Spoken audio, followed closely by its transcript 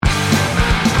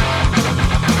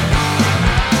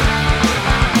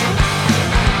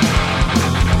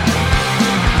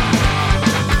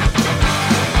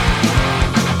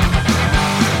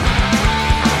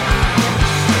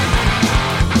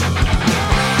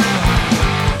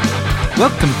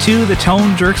Welcome to the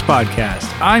Tone Jerks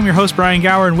Podcast. I'm your host, Brian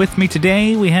Gower, and with me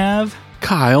today we have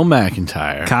Kyle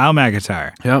McIntyre. Kyle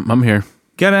McIntyre. Yep, I'm here.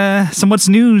 Got some what's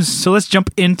news, so let's jump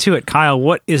into it. Kyle,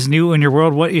 what is new in your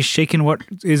world? What is shaking? What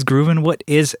is grooving? What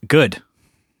is good?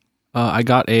 I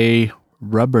got a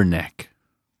rubberneck.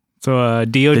 So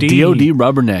DOD. The DOD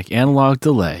rubberneck, analog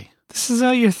delay. This is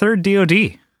your third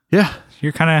DOD. Yeah.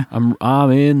 You're kind of...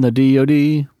 I'm in the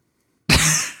DOD.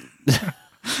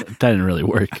 That didn't really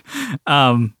work.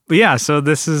 But yeah, so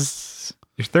this is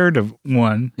your third of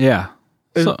one. Yeah.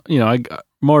 So,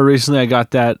 more recently I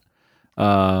got that,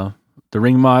 the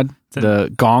ring mod, the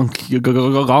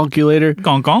gonkulator.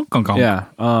 Gonk. Yeah.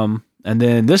 And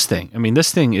then this thing. I mean,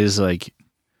 this thing is like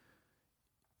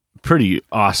pretty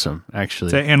awesome, actually.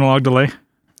 It's an analog delay,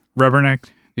 rubberneck.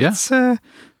 Yeah.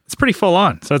 It's pretty full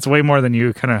on. So it's way more than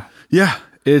you kind of. Yeah.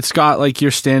 It's got like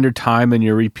your standard time and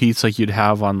your repeats like you'd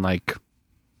have on like,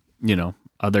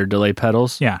 other delay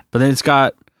pedals. Yeah. But then it's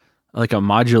got like a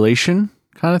modulation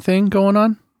kind of thing going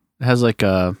on. It has like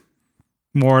a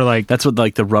more like that's what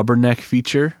like the rubberneck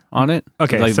feature on it.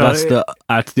 Okay, like so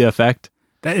that's the effect.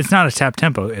 It's not a tap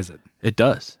tempo, is it? It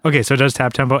does. Okay, so it does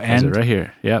tap tempo and it right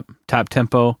here. Yep, tap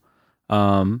tempo.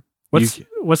 What's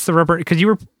the rubber? Because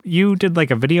you did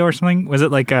like a video or something. Was it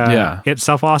like it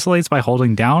self oscillates by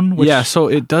holding down? Yeah, so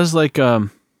it does like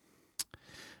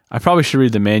I probably should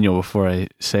read the manual before I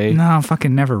say. No,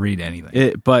 fucking never read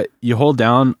anything. But you hold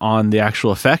down on the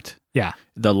actual effect. Yeah.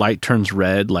 The light turns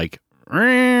red, like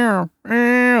like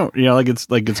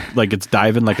it's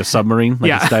diving like a submarine,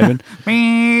 like it's diving.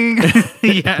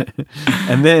 Yeah.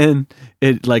 And then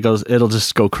it like goes. It'll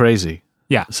just go crazy.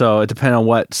 Yeah. So it depends on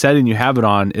what setting you have it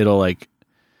on. It'll like,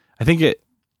 I think it.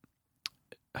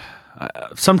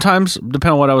 Sometimes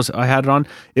depending on what I had it on,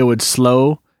 it would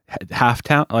slow half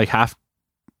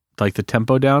the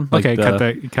tempo down. Like okay,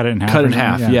 cut it in half. Cut it in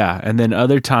half, yeah. And then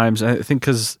other times, I think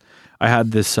because I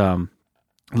had this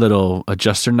little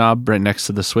adjuster knob right next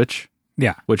to the switch.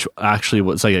 Yeah. Which actually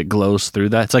was like it glows through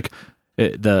that. It's like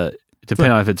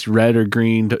depending on if it's red or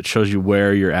green, it shows you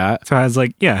where you're at. So it has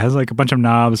like a bunch of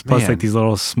knobs plus like these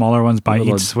little smaller ones by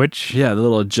each switch. Yeah, the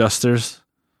little adjusters.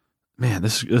 Man,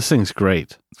 this thing's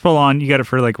great. It's full on. You got it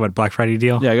for like what, Black Friday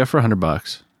deal? Yeah, I got it for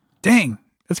 $100. Dang,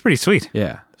 that's pretty sweat.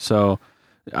 Yeah. So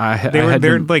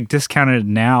they're like discounted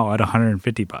now at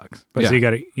 $150, but so you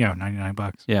got it,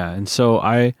 $99. Yeah, and so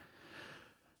I've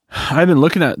been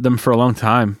looking at them for a long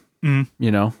time.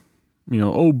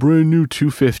 Mm-hmm. Brand new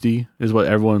 $250 is what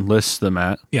everyone lists them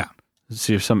at. Yeah.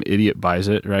 See if some idiot buys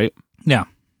it, right? Yeah.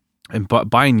 And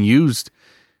buying used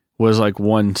was like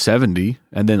 $170,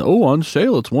 and then on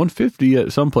sale it's $150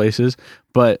 at some places.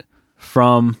 But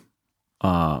from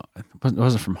it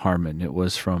wasn't from Harman, it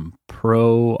was from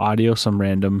Pro Audio, some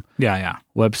random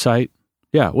website.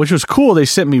 Yeah, which was cool. They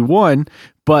sent me one,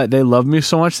 but they loved me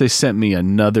so much they sent me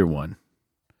another one.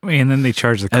 And then they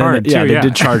charged the card too. Yeah, they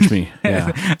did charge me.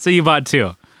 Yeah. So you bought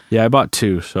two. Yeah, I bought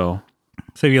two. So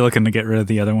you're looking to get rid of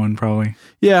the other one, probably.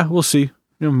 Yeah, we'll see.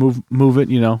 Move it.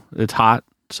 It's hot.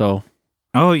 So.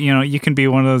 Oh, you can be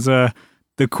one of those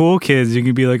the cool kids. You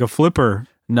can be like a flipper.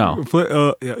 No.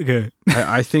 Okay.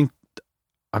 I think.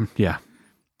 Yeah.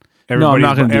 No, I'm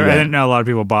not going to do that. I didn't know a lot of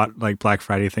people bought like Black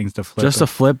Friday things to flip. Just to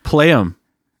flip, play them.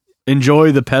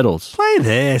 Enjoy the pedals. Play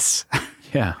this.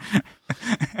 Yeah.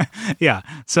 Yeah.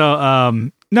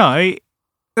 So,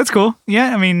 that's cool.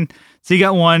 Yeah. I mean, so you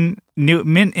got one new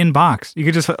mint in box. You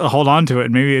could just hold on to it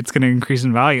and maybe it's going to increase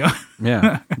in value.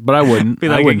 Yeah. But I wouldn't. Be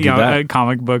like I wouldn't do that. A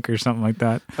comic book or something like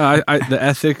that. The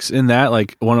ethics in that,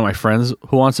 like one of my friends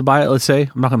who wants to buy it, let's say,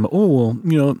 I'm not going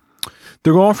to,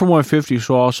 they're going for $150,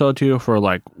 so I'll sell it to you for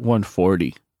like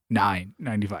 $140.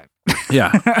 $9.95.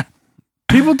 Yeah.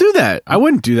 People do that. I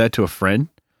wouldn't do that to a friend.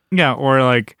 Yeah, or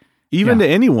like even to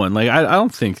anyone. Like I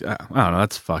don't think I don't know,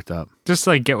 that's fucked up. Just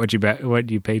like get what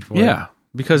you paid for. Yeah.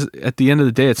 Because at the end of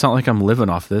the day, it's not like I'm living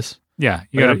off this. Yeah.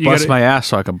 You gotta bust my ass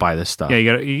so I can buy this stuff. Yeah,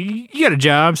 you got a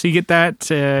job, so you get that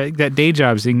day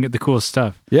job so you can get the cool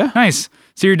stuff. Yeah. Nice.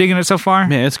 So you're digging it so far?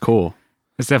 Man, it's cool.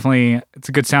 It's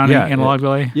a good sounding analog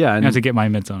delay. Yeah. I have to get my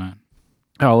mitts on it.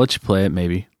 I'll let you play it,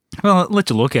 maybe. Well, I'll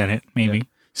let you look at it, maybe. Yeah.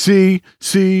 See.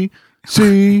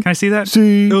 Can I see that?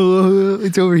 See.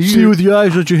 It's over here. See with your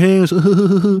eyes, not your hands.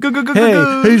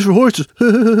 Go. Hay's for horses.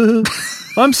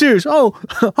 I'm serious. Oh,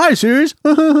 hi, serious.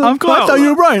 I'm Kyle. I thought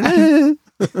you were Brian.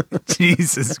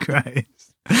 Jesus Christ.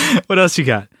 What else you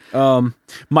got?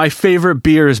 My favorite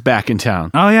beer is back in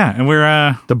town. Oh, yeah. And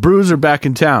we're... The Brews are back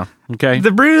in town. Okay.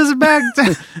 The Brews are back.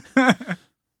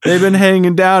 They've been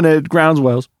hanging down at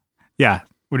Groundswell's. Yeah.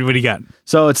 What do you got?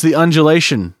 So it's the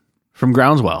Undulation from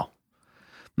Groundswell.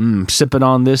 Sipping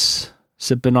on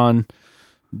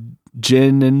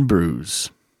gin and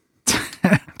brews.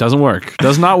 Doesn't work.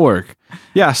 Does not work.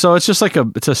 Yeah, so it's just like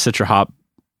it's a Citra hop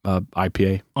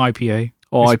IPA. IPA.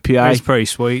 Oh, IPA. It's pretty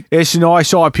sweet. It's a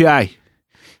nice IPA.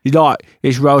 You like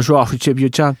it's rolls right off the tip of your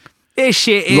tongue. It's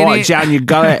shit in Right it. down your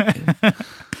gullet.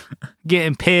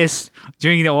 Getting pissed,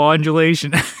 drinking the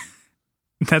undulation.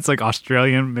 That's like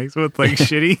Australian mixed with like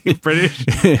shitty British.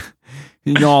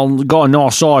 You know, got a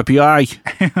nice IPA.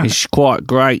 It's quite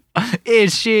great.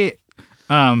 It's shit.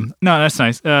 No, that's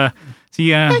nice. So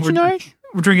yeah,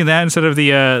 we're drinking that instead of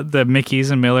the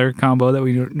Mickey's and Miller combo that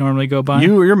we normally go by.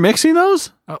 You're mixing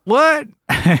those? What?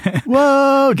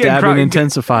 Whoa, dabbing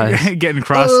intensifies. Getting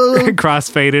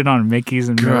cross-faded on Mickey's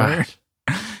and Miller.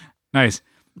 Nice.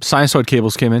 Sinusoid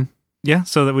cables came in. Yeah,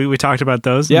 so that we talked about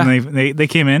those. Yeah. And they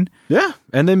came in. Yeah,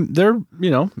 and then they're,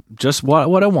 just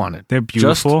what I wanted. They're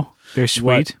beautiful. They're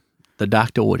sweet. The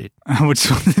doctor ordered. Which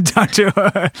one, the doctor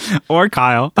or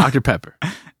Kyle? Dr. Pepper.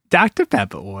 Dr.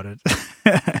 Pepper ordered.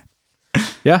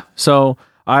 Yeah, so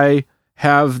I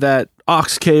have that aux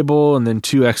cable and then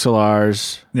 2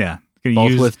 XLRs. Yeah.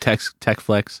 Both with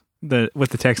TechFlex. With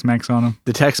the Tex-Mex on them.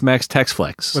 The Tex-Mex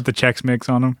TechFlex. With the Chex Mix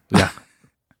on them. Yeah.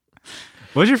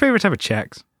 What was your favorite type of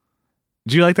Chex?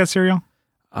 Did you like that cereal?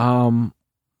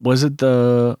 Was it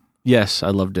yes, I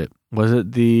loved it. Was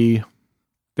it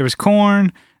there was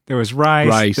corn, there was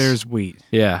rice. There's wheat.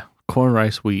 Yeah, corn,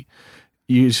 rice, wheat.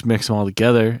 You just mix them all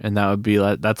together, and that would be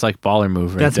that's like baller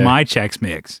move right That's there. my Chex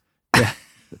Mix. Yeah.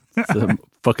 It's the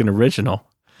fucking original.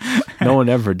 No one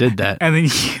ever did that. And then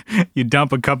you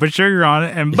dump a cup of sugar on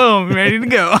it, and boom, you're ready to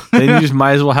go. Then you just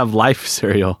might as well have Life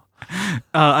cereal.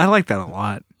 I like that a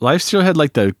lot. Life cereal had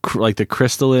like the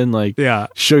crystalline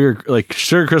sugar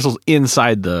crystals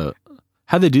inside the.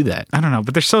 How'd they do that? I don't know,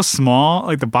 but they're so small.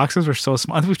 Like the boxes were so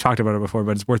small. I think we've talked about it before,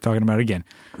 but it's worth talking about it again.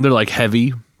 They're like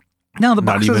heavy. No, the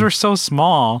boxes were so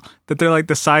small that they're like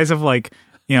the size of like,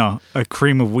 a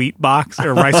cream of wheat box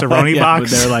or rice-a-roni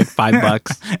box. But they're like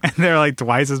 $5. And they're like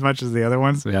twice as much as the other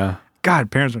ones. Yeah.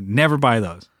 God, parents would never buy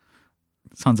those.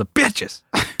 Sons of bitches.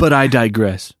 But I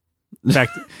digress. Back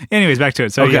to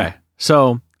it. So okay. yeah.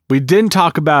 So we didn't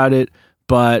talk about it,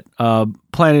 but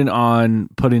planning on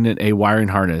putting in a wiring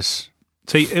harness.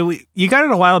 So you got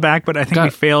it a while back, but I think we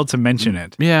failed to mention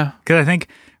it. Yeah. Because I think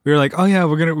we were like, oh yeah,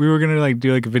 we were gonna like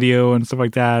do like a video and stuff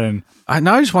like that, and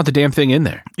now I just want the damn thing in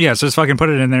there. Yeah, so just fucking put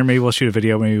it in there. Maybe we'll shoot a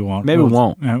video. Maybe we won't. Maybe we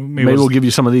won't. Maybe we'll give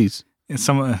you some of these.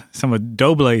 Some of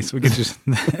Doughblaze. We could just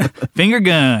finger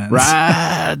guns.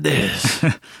 Ride this.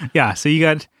 Yeah. So you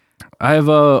got. I have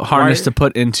a harness to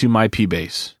put into my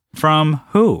P-Base. From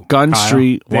who? Gun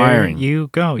Street Wiring. There you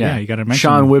go. Yeah, you got to mention.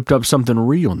 Sean whipped up something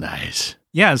real nice.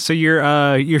 Yeah. So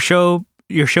your show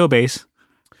base.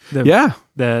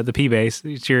 The P base.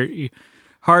 It's your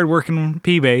hard working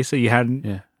P base that you had.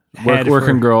 Yeah.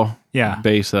 Working girl. Yeah.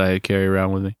 Base that I carry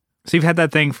around with me. So you've had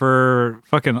that thing for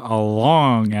fucking a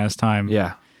long ass time.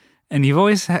 Yeah. And you've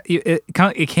always it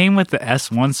came with the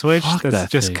S1 switch. That's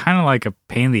just kind of like a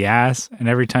pain in the ass. And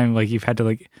every time like you've had to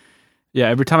like. Yeah.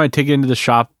 Every time I take it into the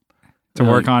shop to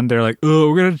work on, they're like, oh,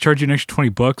 we're going to charge you an extra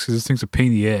 $20 because this thing's a pain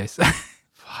in the ass.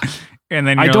 And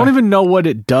then I don't even know what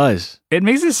it does. It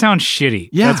makes it sound shitty.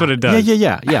 Yeah. That's what it does.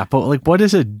 Yeah. But like, what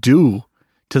does it do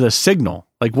to the signal?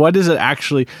 Like, what is it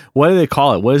actually? What do they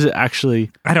call it? What is it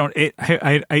actually? I don't.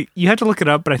 You have to look it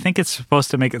up, but I think it's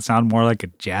supposed to make it sound more like a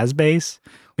jazz bass.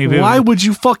 Maybe Why would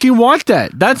you fucking want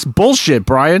that? That's bullshit,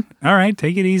 Brian. All right,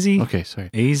 take it easy. Okay, sorry.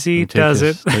 Easy does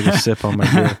it. Take a sip on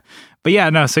my beer. But yeah,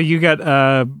 no. So you got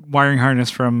a wiring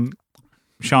harness from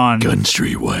Sean. Gun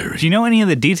Street Wiring. Do you know any of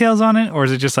the details on it, or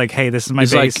is it just like, hey, this is my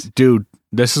bass? Like, dude,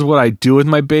 this is what I do with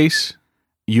my bass.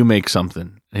 You make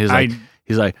something. He's like,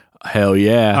 hell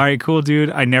yeah. All right, cool, dude.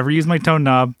 I never use my tone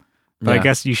knob, but I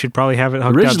guess you should probably have it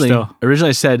hooked up still. Originally,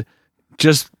 I said,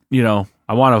 just,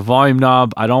 I want a volume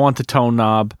knob. I don't want the tone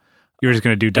knob. You were just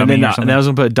going to do dummy or something? And then I was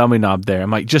going to put a dummy knob there. I'm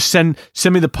like, just send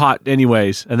me the pot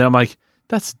anyways. And then I'm like,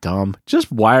 that's dumb. Just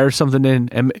wire something in.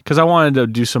 And because I wanted to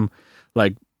do some,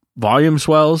 like, volume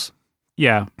swells.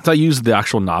 Yeah. So I use the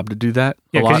actual knob to do that.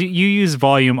 Yeah, because you use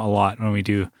volume a lot when we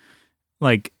do,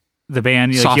 like, the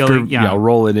band. Softer, like,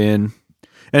 roll it in.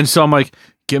 And so I'm like,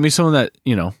 give me something that,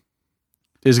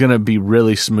 is going to be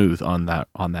really smooth on that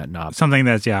knob. Something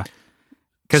that's,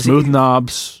 smooth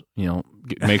knobs,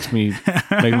 makes me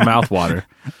make my mouth water.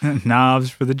 Knobs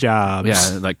for the jobs.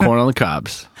 Yeah, like corn on the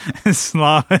cobs.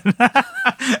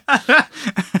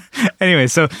 Anyway,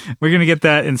 so we're going to get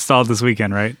that installed this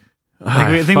weekend, right?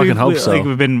 I think we hope so. Like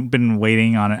we've been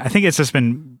waiting on it. I think it's just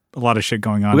been a lot of shit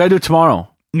going on. We got to do it tomorrow.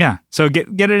 Yeah. So get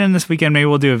it in this weekend. Maybe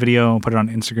we'll do a video, put it on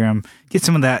Instagram. Get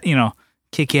some of that,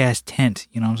 kick-ass tent.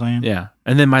 You know what I'm saying? Yeah.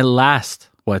 And then my last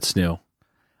what's new.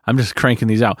 I'm just cranking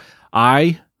these out.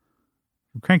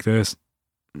 Crank this.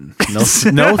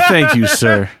 No, thank you,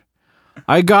 sir.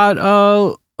 I got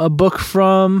a book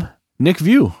from Nick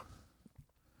View.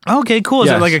 Okay, cool. Is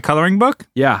Yes. it like a coloring book?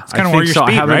 Yeah, It's kinda I Warrior think so.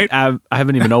 Speed, right? I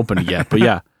haven't even opened it yet, but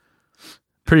yeah,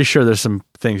 pretty sure there's some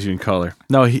things you can color.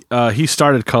 No, he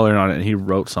started coloring on it and he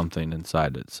wrote something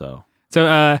inside it. So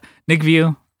Nick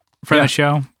View, friend Yeah. of the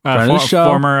show, Friend of the show.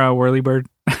 former Whirlybird.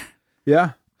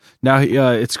 yeah, now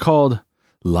it's called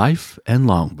Life and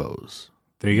Longbows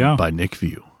There you go. by Nick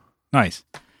View. Nice.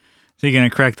 So you're gonna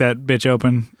crack that bitch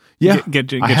open? Yeah,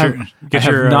 Get I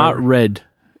have not read.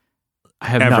 I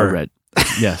have ever. not read.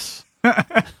 Yes. Hey,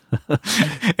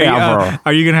 Ever.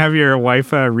 are you gonna have your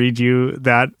wife read you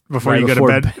that before Right you go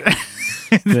before to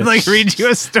bed? Like read you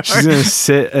a story. She's gonna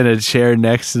sit in a chair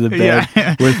next to the bed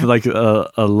Yeah. with like a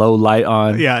low light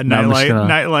on. Yeah, And I'm just gonna,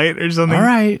 nightlight or something. all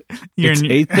right, You're it's in-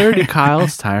 8:30, Kyle.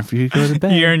 It's time for you to go to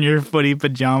bed. You're in your footy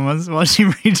pajamas while she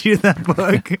reads you that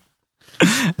book.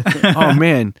 Oh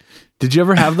man, did you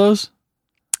ever have those?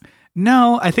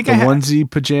 No, I think The I had. onesie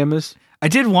pajamas? I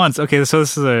did once. Okay, so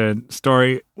this is a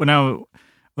story when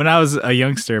I was a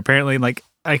youngster. Apparently, like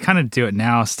I kind of do it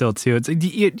now still too. It's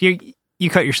you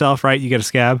cut yourself, right? You get a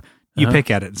scab, you Uh-huh. pick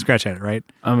at it, and scratch at it, right?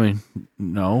 I mean,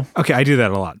 no. Okay, I do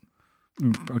that a lot.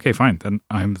 Okay, fine. Then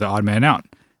I'm the odd man out.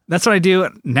 That's what I do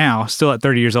now, still at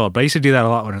 30 years old. But I used to do that a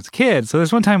lot when I was a kid. So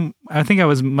there's one time I think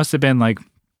must have been like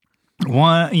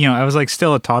I was like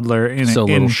still a toddler Still a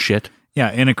little shit.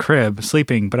 in a crib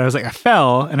sleeping, but I was like, I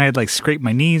fell and I had like scraped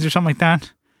my knees or something like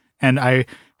that. And I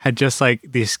had just like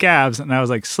these scabs and I was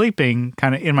like sleeping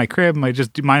kind of in my crib and I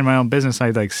just mind my own business. I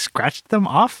like scratched them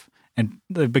off and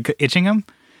itching them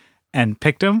and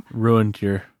picked them. Ruined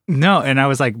your. No. And I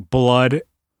was like blood.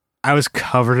 I was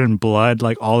covered in blood,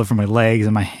 like all over my legs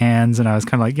and my hands. And I was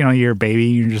kind of like, you're a baby.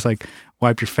 You just like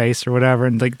wipe your face or whatever.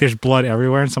 And like, there's blood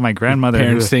everywhere. And so my grandmother.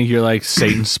 Parents think you're like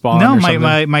Satan spawn. No, or my,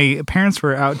 something? my parents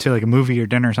were out to like a movie or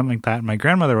dinner or something like that. And my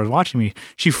grandmother was watching me.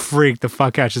 She freaked the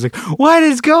fuck out. She's like, "What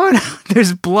is going on?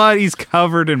 There's blood. He's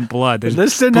covered in blood. There's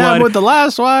This didn't blood. happen with the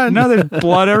last one. No, there's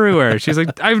blood everywhere." She's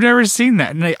like, "I've never seen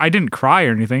that." And I didn't cry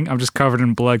or anything. I'm just covered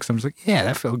in blood. Cause I'm just like, yeah,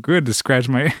 that felt good to scratch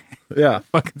my Yeah.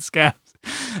 fucking scabs.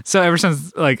 So ever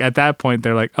since like at that point,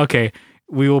 they're like, okay,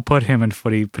 we will put him in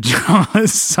footy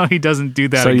pajamas so he doesn't do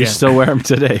that So again. you still wear them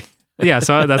today? Yeah,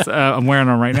 so that's I'm wearing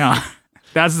them right now.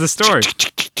 That's the story.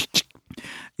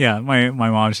 Yeah, my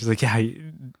mom, she's like, yeah,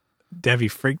 Debbie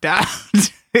freaked out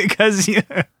because she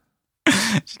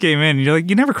came in and you're like,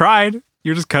 you never cried.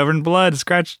 You're just covered in blood,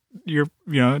 scratched your,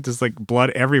 just like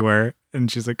blood everywhere. And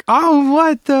she's like, oh,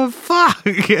 what the fuck?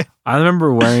 I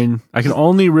remember I can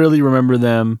only really remember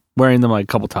wearing them like a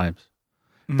couple times.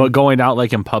 But going out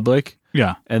like in public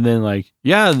Yeah. and then like,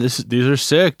 yeah, these are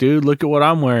sick, dude. Look at what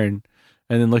I'm wearing.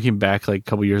 And then looking back like a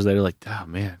couple years later, like, oh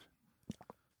man,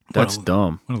 that's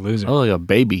dumb. What a loser. I look like a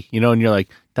baby, and you're like,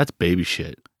 that's baby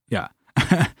shit. Yeah.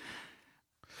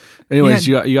 Anyways,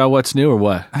 you got what's new or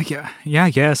what? I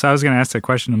guess. I was going to ask that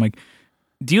question. I'm like,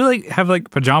 do you like have like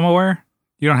pajama wear?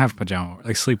 You don't have pajama wear,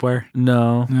 like sleepwear?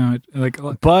 No. No, like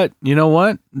But you know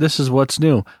what? This is what's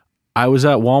new. I was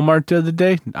at Walmart the other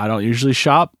day. I don't usually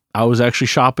shop. I was actually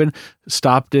shopping.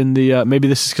 Stopped in the, maybe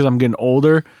this is because I'm getting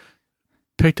older.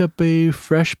 Picked up a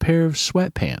fresh pair of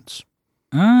sweatpants.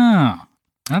 oh,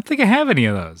 I don't think I have any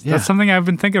of those. Yeah. That's something I've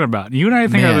been thinking about. You and I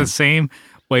think are Man. the same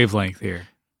wavelength here.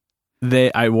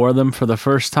 I wore them for the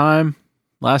first time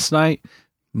last night.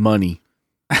 Money.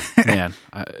 Man,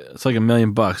 it's like $1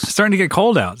 million. It's starting to get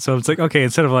cold out, so it's like, okay,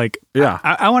 instead of like, Yeah.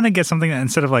 I want to get something that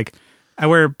instead of like, I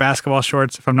wear basketball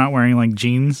shorts if I'm not wearing like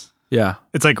jeans. Yeah.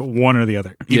 It's like one or the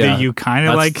other. Either Yeah. you kind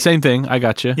of That's like, the same thing. I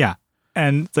got you. yeah,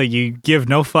 and it's like you give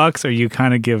no fucks or you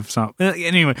kind of give some.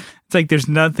 Anyway, it's like there's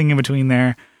nothing in between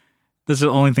there. Those are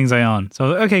the only things I own.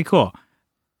 So okay, cool.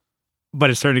 But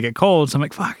it's starting to get cold, so I'm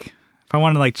like, fuck. If I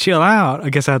want to like chill out, I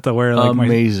guess I have to wear like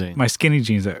Amazing. my skinny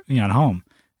jeans at home.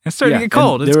 It's starting to Yeah, get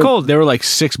cold. and It's they were- cold. They were like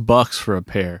 $6 for a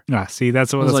pair. Ah, see,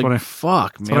 that's I what was that's like, what I.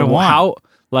 fuck, man. what I want. How?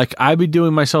 Like, I'd be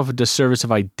doing myself a disservice if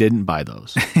I didn't buy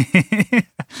those.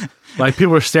 Like,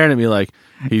 people were staring at me like,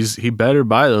 he better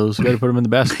buy those. You got to put them in the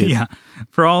basket. Yeah,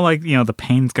 for all like the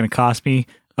pain it's going to cost me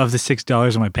of the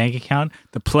 $6 in my bank account,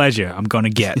 the pleasure I'm going to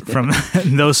get from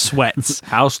those sweats.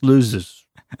 House loses.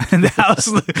 And the house,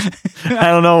 I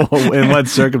don't know in what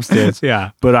circumstance,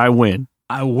 yeah, but I win.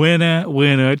 I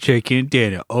winner chicken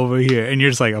dinner over here, and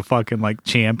you're just like a fucking like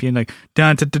champion, like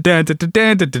dun dun dun dun dun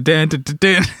dun dun dun dun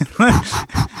dun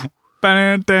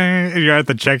dun. And you're at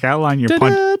the checkout line.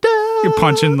 You're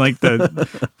punching like the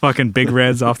fucking big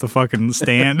reds off the fucking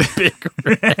stand. Big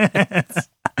reds.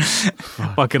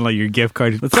 Fucking like your gift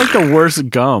card. It's like the worst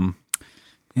gum.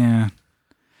 Yeah.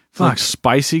 It's like Fuck.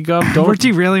 spicy gum. We're Don't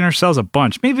derailing ourselves a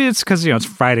bunch. Maybe it's because it's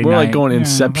Friday We're night. like going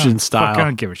Inception fuck, style. I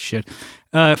don't give a shit.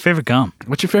 Favorite gum?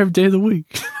 What's your favorite day of the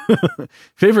week?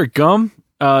 Favorite gum?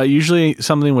 Usually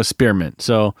something with spearmint.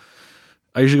 So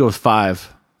I usually go with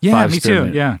 5. Yeah, 5 me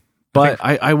spearmint. too. Yeah. But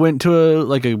I went to a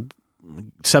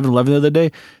 7-Eleven the other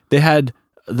day. They had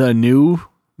the new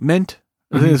mint.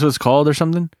 I think that's what it's called or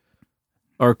something.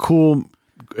 Or cool.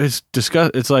 It's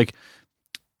It's like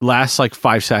lasts like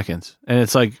 5 seconds, and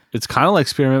it's kind of like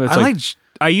spearmint. It's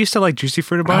I used to like Juicy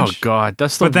Fruit a oh bunch. god,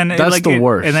 that's the But then that's the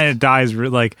worst. And then it dies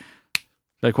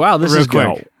wow, this real is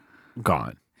quick.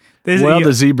 gone. There's- Well, you-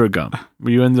 the zebra gum.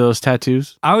 Were you into those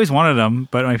tattoos? I always wanted them,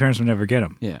 but my parents would never get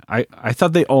them. Yeah, I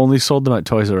thought they only sold them at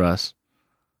Toys R Us,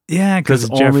 Yeah, because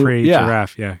 'Cause only- Jeffrey yeah.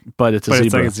 Giraffe. Yeah, but it's a but zebra.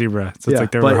 it's like a zebra. So it's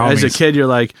like they're but homies. as a kid, you're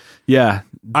like, yeah,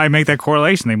 I make that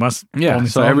correlation. They must. yeah. only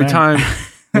So sell every them there. time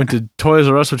went to Toys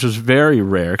R Us, which was very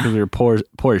rare because we were poor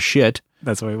as shit.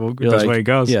 That's the way. You're That's the like, way it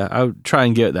goes. Yeah, I would try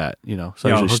and get that, So I Yo,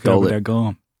 usually hook stole up with it. that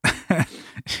gum.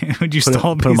 Would you Put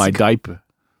stole it in my me? diaper.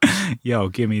 Yo,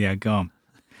 give me that gum.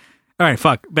 All right,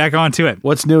 fuck. Back on to it.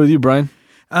 What's new with you, Brian?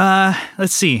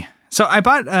 Let's see. So I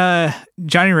bought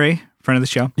Johnny Ray, friend of the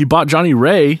show. You bought Johnny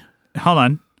Ray. Hold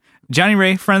on. Johnny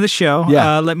Ray, friend of the show.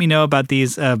 Yeah. Let me know about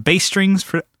these bass strings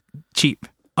for cheap.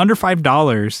 Under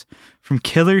 $5 from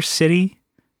Killer City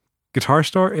Guitar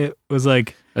Store. It was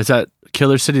like, Is that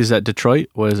Killer City? Is that Detroit?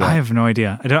 What is that? I have no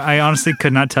idea. I honestly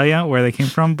could not tell you where they came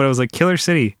from, but it was like Killer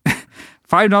City.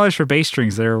 $5 for bass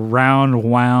strings. They're round,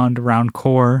 wound, round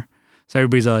core. So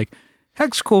everybody's like,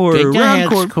 hex core, Get your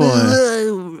round hex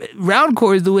core. Round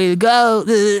core is the way to go.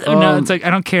 No, it's like, I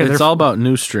don't care. It's They're all about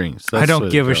new strings. I That's don't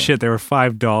what give it a goes. shit. They were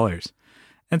 $5.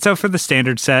 And so for the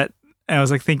standard set, I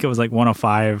was like, think it was like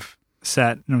 105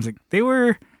 set. And I was like, they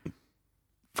were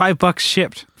 $5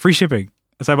 shipped, free shipping.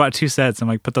 So I bought 2 sets. I'm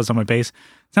like, put those on my bass.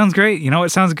 Sounds great. You know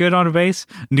what sounds good on a bass?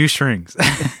 New strings.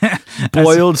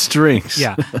 Boiled strings.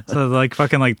 Yeah. So like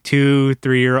fucking like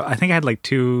 2-3-year. I think I had like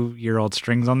 2-year-old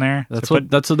strings on there. That's So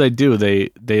what they do. They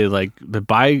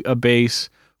buy a bass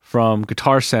from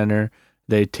Guitar Center.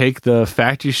 They take the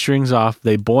factory strings off.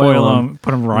 They boil them,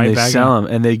 put them and right they back. sell in.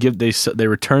 them, and they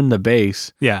return the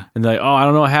bass. Yeah. And they're like, oh, I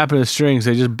don't know what happened to the strings.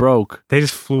 They just broke. They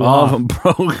just flew All off. of them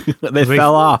broke. they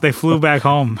fell off They flew back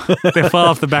home. They fell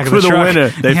off the back of for the the truck. winter.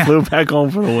 They Yeah. flew back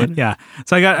home for the winter. Yeah.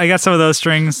 So I got some of those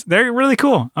strings. They're really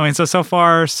cool. I mean, so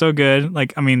far so good.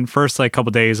 Like, I mean, first like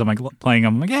couple days I'm like playing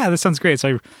them. I'm like, yeah, this sounds great.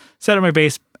 So I set up my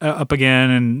bass up again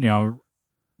and,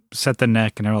 set the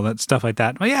neck and all that stuff like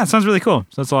that. Well, yeah, it sounds really cool.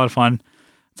 So it's a lot of fun.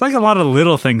 It's like a lot of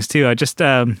little things too. I just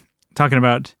talking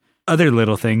about other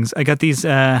little things. I got these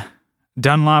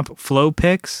Dunlop Flow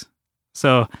picks.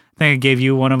 So I think I gave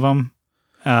you one of them.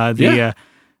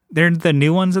 They're the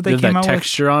new ones that they There's came that out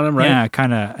texture on them, with. right? Yeah,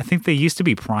 kind of. I think they used to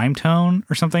be Prime Tone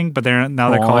or something, but they're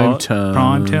called Tone.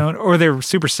 Prime Tone, or they're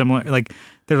super similar. Like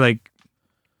they're like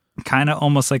kind of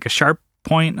almost like a sharp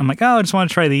point. I'm like, oh, I just want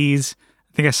to try these.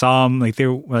 I think I saw them like they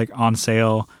were like on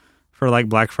sale for like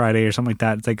Black Friday or something like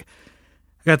that. It's like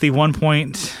I got the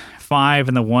 1.5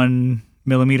 and the 1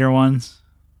 millimeter ones.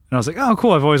 And I was like, oh,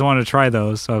 cool. I've always wanted to try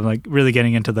those. So I'm like really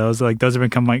getting into those. Like those have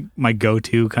become my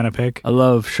go-to kind of pick. I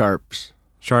love sharps.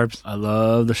 Sharps. I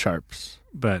love the sharps.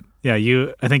 But yeah,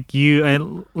 I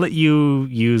let you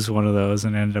use one of those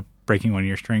and ended up breaking one of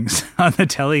your strings on the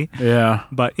telly. Yeah.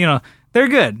 But, they're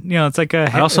good. It's like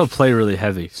I also play really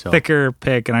heavy, so thicker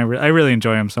pick, and I really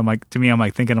enjoy them. So I'm like, to me, I'm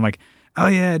like thinking, oh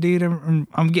yeah, dude, I'm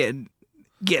getting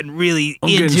really I'm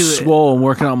into getting it. swole and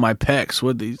working on my pecs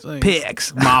with these things.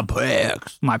 Picks. My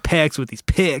pecs. My pecs with these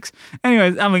picks.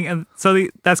 Anyways,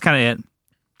 that's kind of it.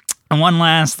 And one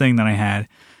last thing that I had.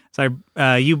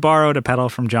 So you borrowed a pedal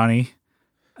from Johnny,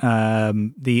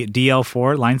 the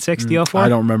DL4, Line 6 DL4. I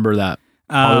don't remember that.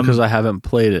 Because I haven't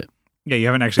played it. Yeah, you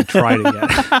haven't actually tried it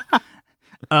yet.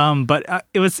 But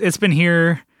it's been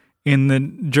here in the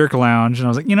Jerk Lounge, and I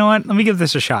was like, you know what? Let me give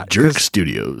this a shot. Jerk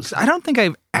Studios. I don't think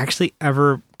I've actually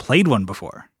ever played one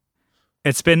before.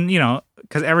 It's been,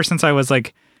 because ever since I was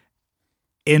like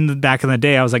back in the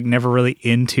day, I was like never really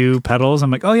into pedals.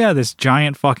 I'm like, oh yeah, this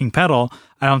giant fucking pedal.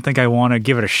 I don't think I want to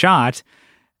give it a shot.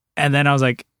 And then I was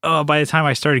like, oh, by the time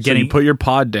I started So getting, you put your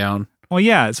pod down. well,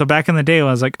 yeah. So back in the day, I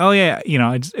was like, oh yeah,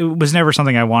 it was never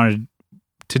something I wanted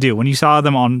to do. When you saw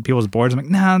them on people's boards, I'm like,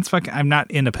 nah, it's fucking, I'm not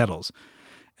into pedals.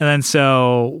 And then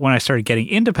so when I started getting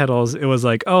into pedals, it was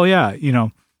like, oh yeah,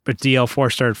 but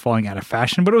DL4 started falling out of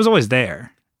fashion, but it was always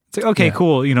there. It's like, okay, Yeah.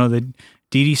 cool. The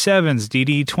DD7s,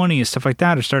 DD20s, stuff like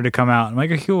that are starting to come out. I'm like,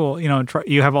 okay, cool.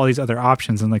 You have all these other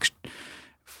options and like,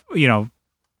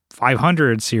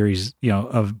 500 series,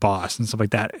 of Boss and stuff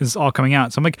like that is all coming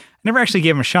out. So I'm like, I never actually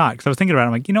gave him a shot because I was thinking about it.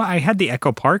 I'm like, I had the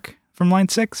Echo Park from Line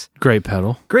 6. Great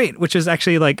pedal. Great, which is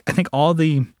actually like, I think all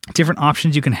the different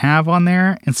options you can have on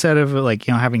there, instead of like,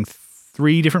 having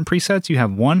 3 different presets, you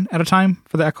have 1 at a time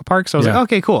for the Echo Park. So I was like,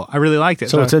 okay, cool. I really liked it.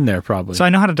 So it's in there probably. So I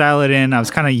know how to dial it in. I was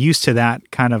kind of used to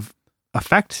that kind of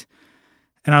effect.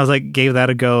 And I was like, gave that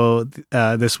a go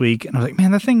this week. And I was like,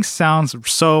 man, that thing sounds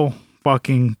so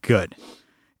fucking good.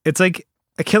 It's like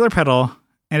a killer pedal,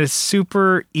 and it's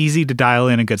super easy to dial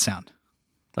in a good sound.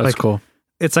 That's cool.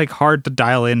 It's like hard to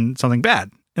dial in something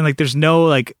bad. And like, there's no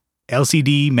like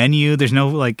LCD menu. There's no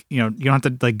like, you don't have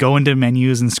to like go into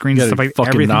menus and screens and stuff like that.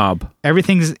 Fucking knob.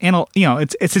 Everything's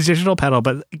it's a digital pedal,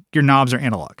 but your knobs are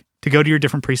analog. To go to your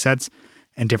different presets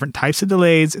and different types of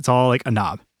delays, it's all like a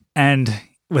knob. And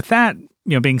with that,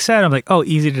 being said, I'm like, oh,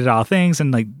 easy to dial things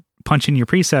and like punch in your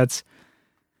presets.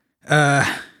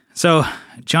 So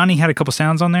Johnny had a couple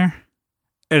sounds on there,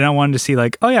 and I wanted to see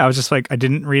like, oh yeah, I was just like, I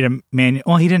didn't read a manual.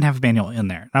 Well, he didn't have a manual in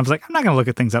there. And I was like, I'm not going to look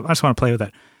at things up. I just want to play with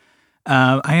it.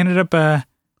 I ended up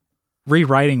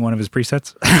rewriting one of his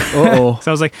presets. Uh-oh.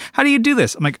 So I was like, how do you do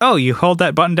this? I'm like, oh, you hold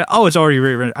that button down. Oh, it's already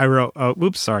rewritten. I wrote, oh,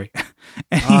 oops, sorry.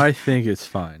 I think it's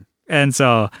fine. And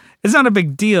so it's not a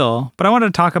big deal, but I wanted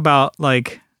to talk about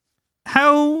like,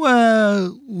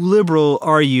 how liberal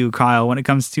are you, Kyle, when it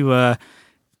comes to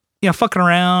fucking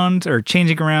around or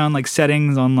changing around like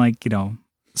settings on like,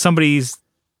 somebody's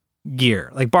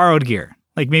gear, like borrowed gear,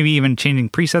 like maybe even changing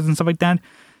presets and stuff like that.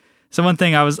 So one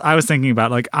thing I was thinking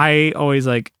about, like, I always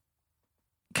like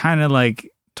kind of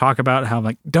like talk about how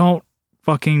like, don't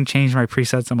fucking change my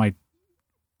presets on my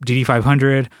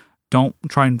DD500. Don't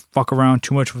try and fuck around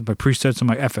too much with my presets on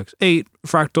my FX8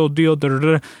 fractal deal,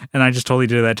 and I just totally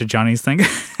did that to Johnny's thing.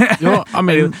 I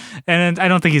mean, and I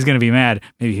don't think he's going to be mad.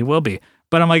 Maybe he will be.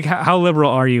 But I'm like, how liberal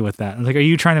are you with that? Like, are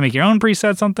you trying to make your own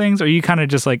presets on things? Or are you kind of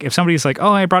just like, if somebody's like,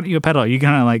 oh, I brought you a pedal, are you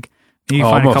kind of like,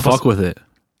 I'm gonna fuck with it.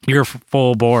 You're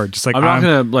full board. Just like, I'm not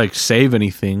gonna like save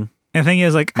anything. And the thing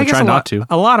is, like, I guess try not to.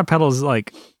 A lot of pedals,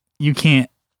 like, you can't.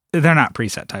 They're not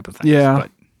preset type of things. Yeah.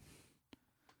 But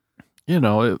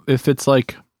if it's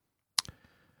like,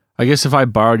 I guess if I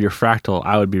borrowed your fractal,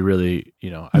 I would be really,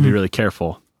 I'd be really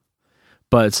careful.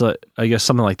 But it's like, I guess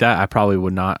something like that, I probably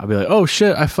would not. I'd be like, oh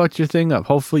shit, I fucked your thing up.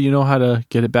 Hopefully you know how to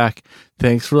get it back.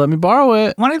 Thanks for letting me borrow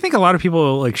it. Well, I think a lot of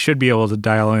people like should be able to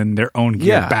dial in their own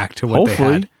gear back to what they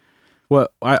had.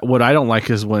 What I don't like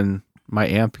is when my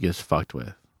amp gets fucked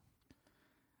with.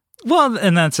 Well,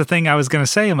 and that's the thing I was going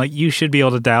to say. I'm like, you should be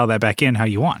able to dial that back in how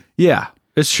you want. Yeah,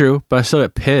 it's true, but I still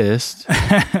get pissed.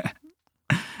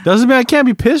 Doesn't mean I can't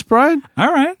be pissed, Brian.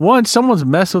 All right. One, someone's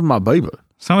messing with my baby.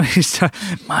 Somebody's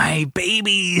my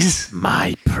babies.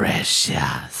 My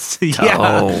precious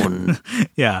tone.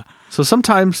 Yeah. So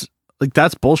sometimes, like,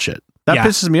 that's bullshit. That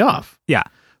pisses me off. Yeah.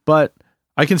 But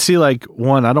I can see, like,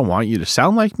 one, I don't want you to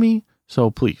sound like me,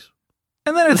 so please.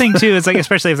 And then the thing, too, is, like,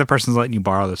 especially if the person's letting you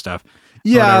borrow the stuff.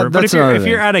 Yeah, but if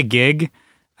you're at a gig,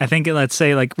 I think, let's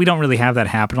say, like, we don't really have that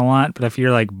happen a lot, but if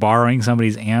you're, like, borrowing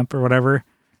somebody's amp or whatever,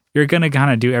 you're going to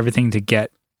kind of do everything to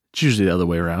get... It's usually the other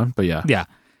way around, but yeah. Yeah.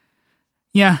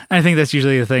 Yeah, I think that's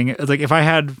usually the thing. It's like, if I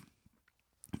had...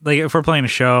 Like, if we're playing a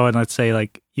show and let's say,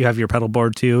 like, you have your pedal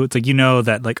board, too, it's like,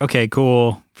 that, like, okay,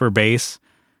 cool, for bass,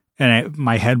 and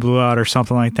my head blew out or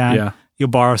something like that. Yeah. You'll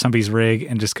borrow somebody's rig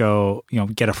and just go,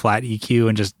 get a flat EQ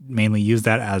and just mainly use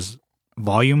that as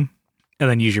volume, and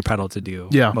then use your pedal to do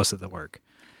most of the work.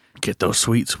 Get those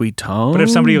sweet, sweet tones. But if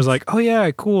somebody was like, oh yeah,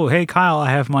 cool. Hey, Kyle, I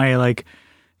have my like,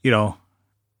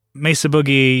 Mesa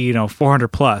Boogie, 400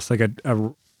 plus, like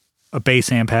a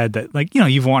bass amp head that like,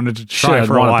 you've wanted to try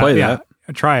for a while. Play yeah.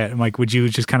 That. Try it. I'm like, would you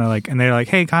just kind of like, and they're like,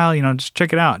 hey, Kyle, just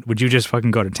check it out. Would you just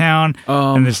fucking go to town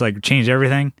and just like change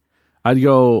everything?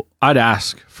 I'd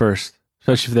ask first,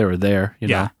 especially if they were there,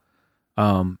 Yeah.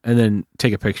 And then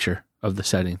take a picture of the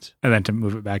settings. And then to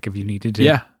move it back if you needed to.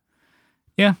 Yeah.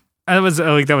 Yeah. That was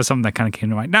something that kind of came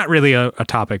to mind. Not really a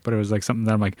topic, but it was like something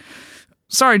that I'm like,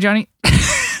 sorry, Johnny.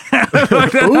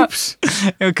 Oops.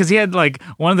 Because he had like,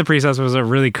 one of the presets was a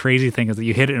really crazy thing is that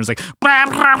you hit it and it was like,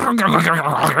 and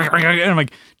I'm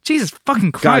like, Jesus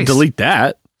fucking Christ. Gotta delete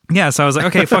that. Yeah, so I was like,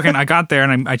 okay, fucking, I got there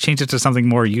and I changed it to something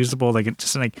more usable, like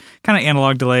just like kind of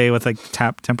analog delay with like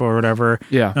tap tempo or whatever.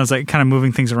 Yeah. And I was like kind of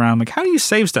moving things around. I'm like, how do you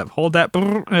save stuff? Hold that.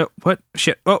 What?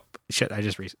 Shit. Oh, shit. I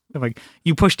just I'm like,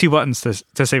 you push 2 buttons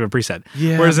to save a preset.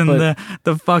 Yeah. Whereas in the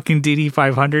fucking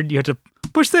DD500, you have to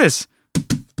push this.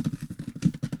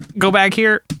 Go back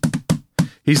here.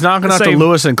 He's not going to have to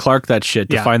Lewis and Clark that shit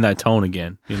to find that tone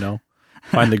again,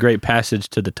 Find the great passage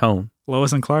to the tone.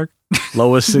 Lois and Clark?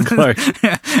 Lois and Clark.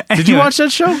 Did you watch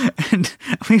that show? And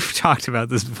we've talked about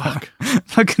this before.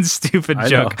 Fucking stupid I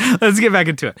joke. know. Let's get back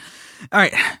into it. All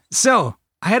right. So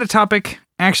I had a topic,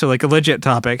 actually like a legit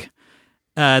topic,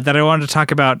 that I wanted to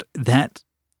talk about. That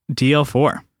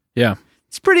DL4. Yeah.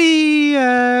 It's pretty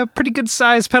good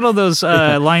size pedal. Those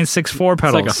Line 6.4 pedals.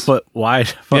 It's like a foot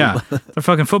wide. Yeah, they're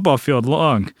fucking football field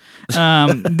long.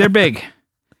 They're big,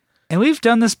 and we've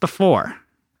done this before.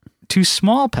 To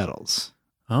small pedals.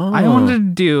 Oh. I wanted to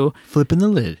do Flipping the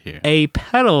lid here. a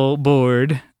pedal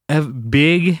board of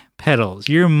big pedals,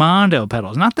 your Mondo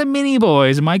pedals, not the mini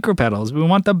boys, micro pedals. We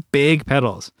want the big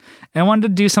pedals. And I wanted to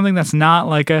do something that's not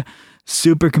like a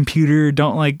supercomputer.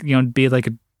 Don't like, be like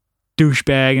a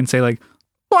douchebag and say like,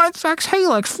 what's X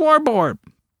Helix floorboard?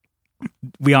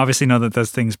 We obviously know that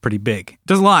this thing's pretty big. It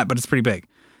does a lot, but it's pretty big.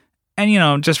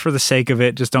 And, just for the sake of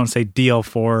it, just don't say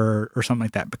DL4 or something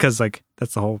like that, because like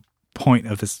that's the whole point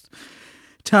of this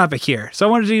topic here. So I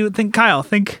wanted to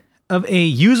think of a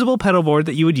usable pedal board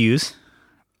that you would use,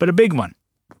 but a big one.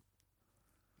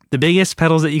 The biggest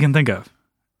pedals that you can think of.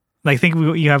 Like think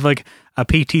you have like a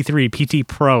PT3, PT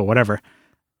Pro, whatever.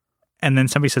 And then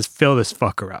somebody says, fill this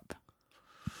fucker up.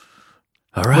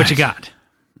 All right. What you got?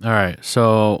 All right.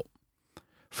 So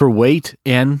for weight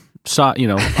and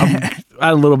add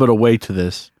a little bit of weight to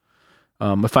this.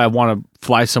 If I want to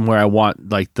fly somewhere, I want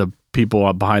like the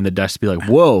people behind the desk to be like,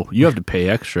 "Whoa, you have to pay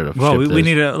extra to." Well, ship we this.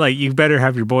 need to you better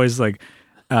have your boys You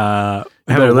better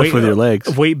lift with your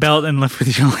legs. weight belt and lift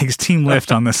with your legs. Team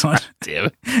lift on this one.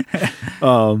 Damn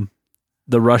it.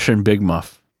 The Russian Big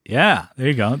Muff. Yeah, there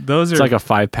you go. Those are It's like a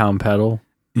 5-pound pedal,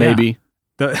 maybe.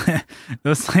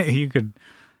 those you could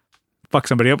fuck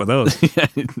somebody up with those.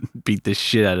 Beat the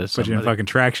shit out of Put you in somebody. fucking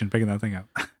traction picking that thing up.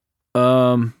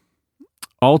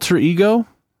 Alter Ego,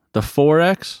 the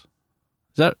 4X. Is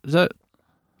that the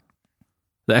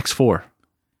X4?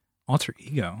 Alter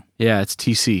Ego. Yeah, it's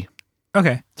TC.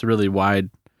 Okay. It's a really wide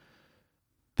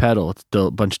pedal. It's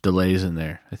a bunch of delays in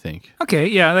there, I think. Okay.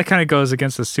 Yeah, that kind of goes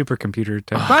against the supercomputer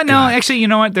type. Oh, but no, God. actually, you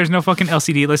know what? There's no fucking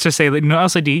LCD. Let's just say no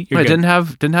LCD. You're Wait, good.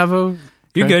 didn't have a.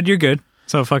 You're good. You're good.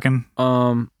 So fucking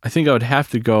I think I would have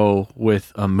to go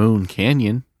with a Moon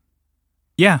Canyon.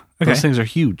 yeah. Okay. Those things are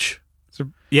huge. So,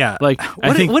 yeah. Like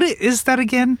I think. what is that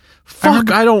again?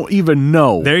 Fuck, I don't even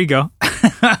know. There you go.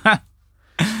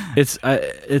 It's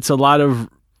a lot of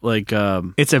like.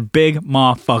 It's a big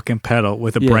motherfucking pedal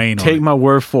with a brain on it. Take my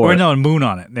word for Or it. no, a moon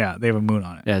on it. Yeah, they have a moon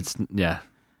on it. Yeah.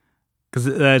 Because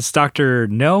it's Dr.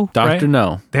 No, Doctor right?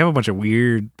 No. They have a bunch of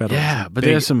weird pedals. Yeah, but Big.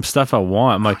 they have some stuff I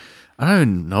want. I'm like, I don't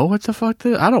even know what the fuck.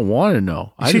 I don't want to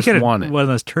know. You I should just get want it. one of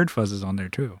those turd fuzzes on there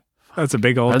too. That's a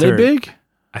big old Are turd. they big?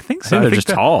 I think I so. think they're just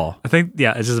tall. I think,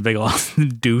 yeah, it's just a big old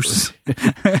deuce.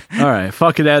 All right,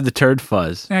 fucking add the turd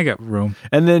fuzz. I got room.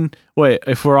 And then wait,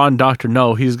 if we're on Dr.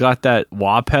 No, he's got that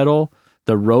wah pedal,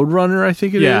 the Roadrunner, I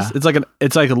think it is. Yeah.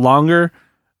 It's like longer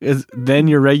than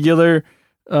your regular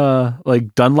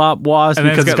like Dunlop wahs And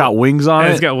then because it's got wings on And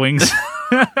it. it's got wings.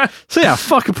 So yeah,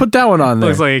 fucking put that one on there.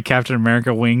 Looks like a Captain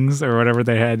America wings or whatever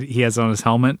he has on his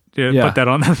helmet. Yeah. Put that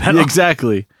on the pedal.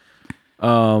 Exactly.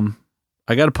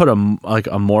 I got to put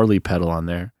a Morley pedal on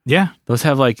there. Yeah. Those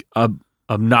have like a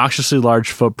obnoxiously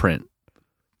large footprint.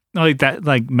 Like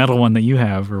that metal one that you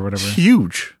have or whatever.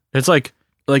 Huge. It's like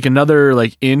another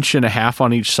like inch and a half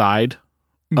on each side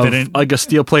of like a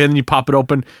steel plate, and then you pop it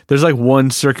open. There's like one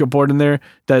circuit board in there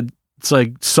that's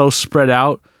like so spread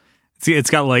out. See, it's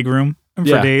got leg room for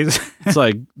Yeah. days.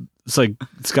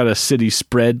 It's got a city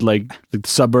spread like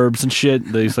suburbs and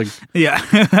shit. There's like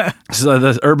Yeah. so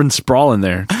there's urban sprawl in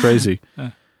there. It's crazy.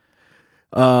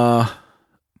 An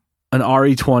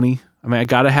RE20. I mean, I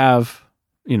gotta have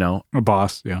A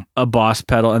Boss, yeah. a Boss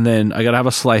pedal, and then I gotta have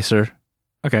a slicer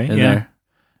Okay, in yeah.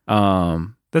 there.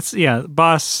 That's,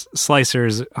 Boss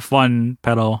Slicer's a fun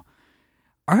pedal.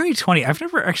 RE20, I've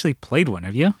never actually played one,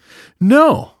 have you?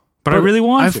 No, But I really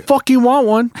want I to. fucking want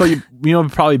one, but you know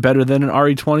probably better than an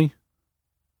RE20.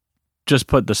 Just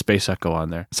put the Space Echo on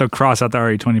there. So cross out the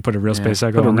RE20, put a real Yeah, Space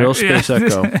Echo put a on real there. Space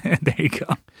Echo. There you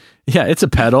go. Yeah, it's a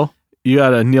pedal. You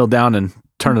gotta kneel down and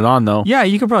turn it on though. Yeah,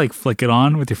 you could probably flick it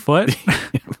on with your foot.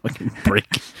 Fucking break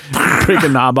a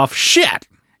knob off. Shit.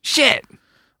 Shit.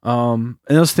 And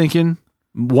I was thinking,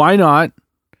 why not?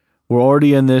 We're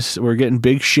already in this. We're getting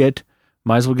big shit.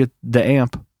 Might as well get the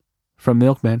amp from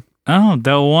Milkman. Oh,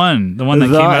 the one that The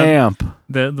came out. amp.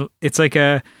 It's like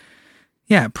a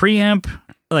preamp,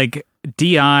 like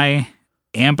DI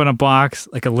amp in a box,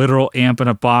 like a literal amp in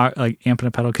a box, like amp in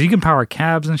a pedal, because you can power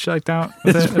cabs and shit like that.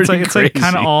 With It's it. It's like pretty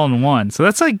kind of crazy. all in one. So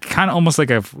that's like kind of almost like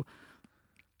a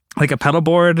pedal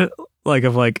board,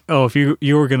 if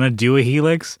you were gonna do a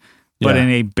Helix, but Yeah. in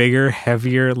a bigger,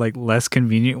 heavier, like less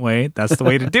convenient way. That's the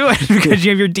way to do it because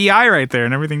you have your DI right there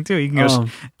and everything too. You can go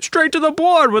straight to the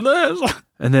board with this.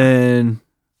 And then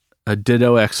a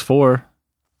Ditto X4.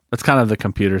 That's kind of the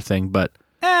computer thing, but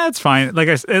It's fine. Like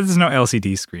I said, there's no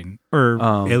LCD screen or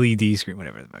LED screen,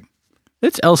 whatever the fuck.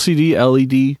 it's LCD,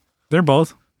 LED, They're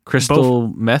both. crystal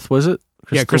meth, was it?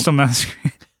 Crystal meth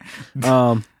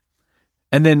screen.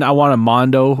 And then I want a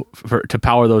Mondo to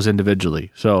power those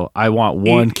individually. So I want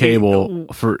one cable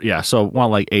so I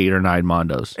want like 8 or 9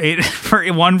 Mondos. 8 for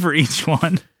one for each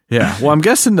one. Yeah. Well, I'm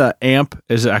guessing the amp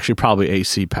is actually probably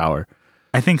AC power.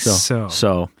 I think so.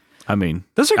 So, I mean,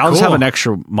 Those are I'll just cool. have an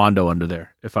extra Mondo under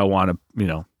there if I want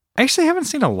to, I actually haven't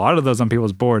seen a lot of those on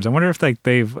people's boards. I wonder if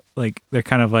they're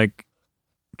kind of like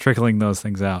trickling those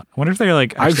things out. I wonder if they're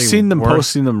like I've actually seen them worth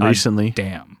posting them a recently.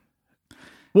 Damn.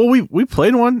 Well, we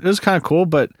played one. It was kind of cool,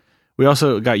 but we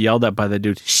also got yelled at by the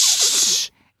dude. Shh.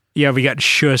 Yeah, we got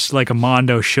shushed like a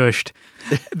Mondo shushed.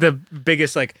 The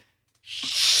biggest like.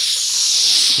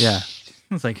 Yeah.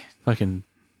 It's like Fucking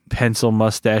pencil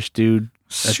mustache dude. At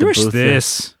the shush booth there.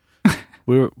 this.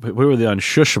 We were the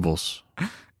unshushables.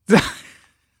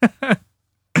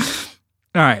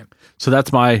 All right. So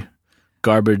that's my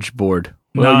garbage board.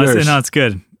 Well, No, yours. it's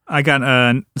good. I got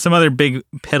some other big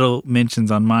pedal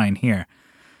mentions on mine here.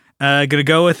 Gonna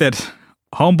go with it.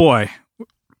 Homeboy,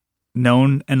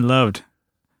 known and loved,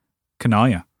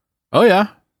 Canalia. Oh yeah.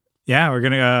 Yeah, we're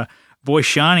gonna boy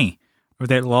Shawnee with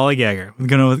that lollygagger. We're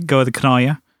gonna go with the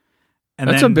Canalia. And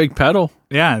That's then, a big pedal.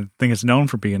 Yeah, I think it's known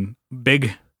for being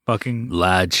big, fucking.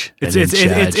 Large.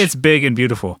 It's big and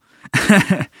beautiful.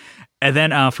 And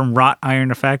then from Wrought Iron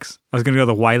Effects, I was gonna go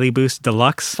the Wiley Boost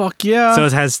Deluxe. Fuck yeah. So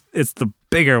it's the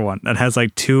bigger one that has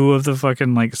like 2 of the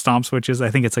fucking like stomp switches. I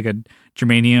think it's like a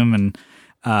germanium and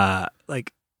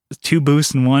like 2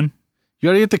 boosts in one. You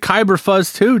gotta get the Kyber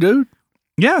fuzz too, dude.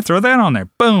 Yeah, throw that on there.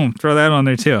 Boom, throw that on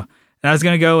there too. And I was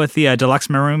gonna go with the Deluxe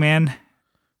Maru Man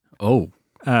Oh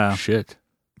shit.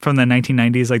 from the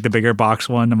 1990s, like the bigger box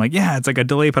one. I'm like, yeah, it's like a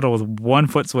delay pedal with 1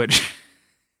 foot switch.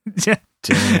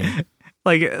 Dang.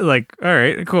 like all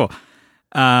right, cool.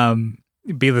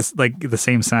 Be this like the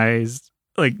same size.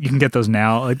 Like you can get those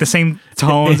now, like the same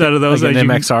tones out of those. Like an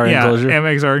that MXR enclosure?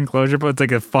 MXR enclosure, but it's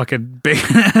like a fucking big.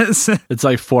 It's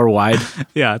like 4 wide.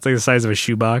 Yeah, it's like the size of a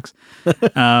shoebox.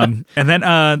 And then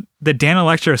the Dan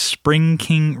Electro Spring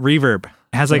King Reverb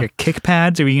has like a kick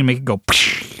pad, so you can make it go.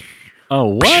 Oh,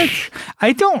 what?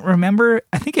 I don't remember.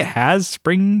 I think it has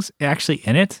springs actually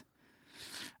in it.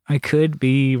 I could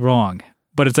be wrong.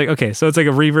 But it's like, okay, so it's like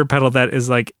a reverb pedal that is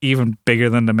like even bigger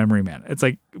than the Memory Man. It's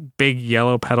like big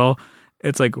yellow pedal.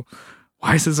 It's like,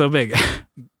 why is it so big?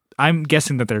 I'm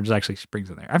guessing that there's actually springs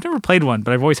in there. I've never played one,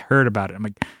 but I've always heard about it. I'm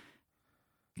like,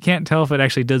 can't tell if it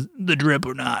actually does the drip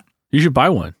or not. You should buy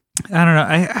one. I don't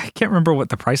know. I can't remember what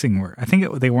the pricing were. I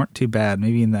think they weren't too bad.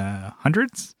 Maybe in the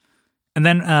hundreds. And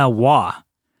then wah.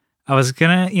 I was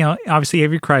gonna, obviously you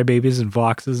have your crybabies and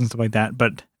Voxes and stuff like that.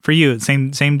 But for you,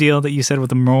 same deal that you said with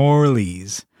the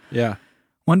Morleys. Yeah.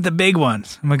 One of the big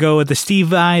ones. I'm gonna go with the Steve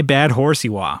Vai Bad Horsey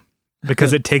wah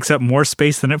because it takes up more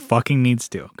space than it fucking needs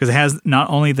to. Because it has not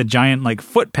only the giant like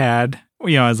foot pad,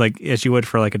 as you would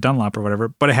for like a Dunlop or whatever,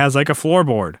 but it has like a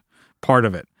floorboard part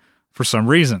of it for some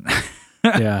reason.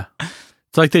 Yeah.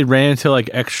 It's like they ran into like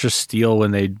extra steel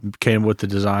when they came with the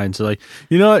design. So like,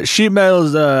 you know what? Sheet metal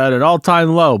is at an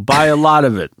all-time low. Buy a lot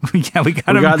of it. Yeah, we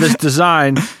got this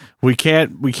design. We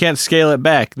can't scale it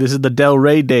back. This is the Del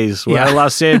Rey days. We're at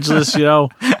Los Angeles,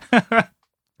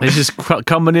 It's just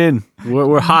coming in.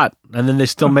 We're hot. And then they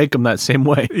still make them that same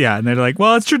way. Yeah, and they're like,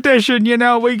 well, it's tradition,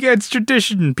 it's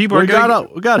tradition. People We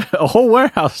got a whole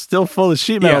warehouse still full of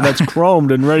sheet metal that's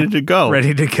chromed and ready to go.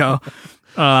 ready to go.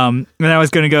 And I was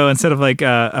going to go, instead of like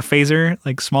a phaser,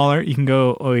 like smaller, you can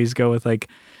always go with like,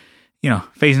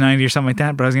 phase 90 or something like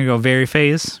that. But I was going to go very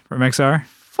phase from XR.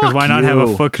 Because why not have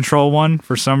a foot control one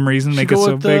for some reason? Make it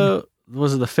so big.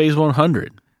 Was it the Phase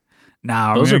 100?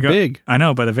 No, those are big. I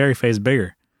know, but a very phase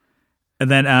bigger.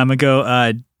 And then I'm going to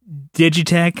go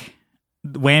Digitech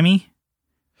Whammy.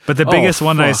 But the biggest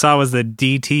one that I saw was the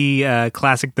DT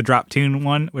Classic, the Drop Tune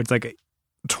one, where it's like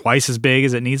twice as big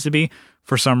as it needs to be.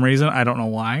 For some reason, I don't know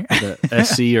why. The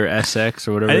SC or SX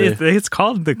or whatever. It's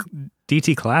called the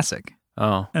DT Classic.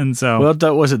 Oh. And so...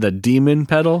 Well, was it the Demon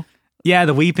pedal? Yeah,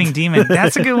 the Weeping Demon.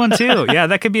 That's a good one, too. Yeah,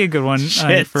 that could be a good one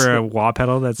Shit. for a wah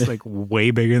pedal that's like way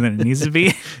bigger than it needs to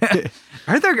be.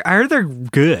 I heard they're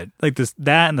good. Like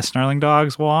that and the Snarling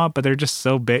Dogs wah, but they're just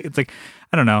so big. It's like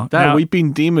I don't know. That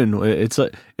Weeping Demon, it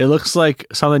looks like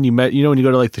something you met. You know when you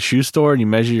go to like the shoe store and you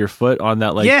measure your foot on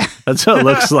that, like that's what it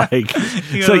looks like.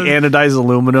 It's like anodized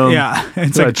aluminum. Yeah,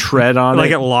 it's like a tread on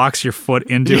like it. it locks your foot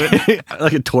into it,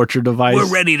 like a torture device.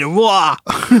 We're ready to wah.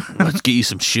 Let's get you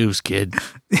some shoes, kid.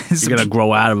 You're gonna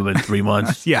grow out of them in 3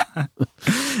 months. Yeah.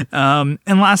 And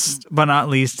last but not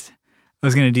least, I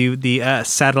was gonna do the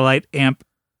satellite amp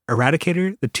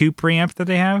Eradicator, the 2 preamp that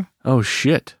they have. Oh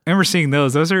shit! I remember seeing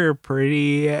those. Those are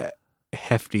pretty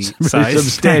hefty Pretty size,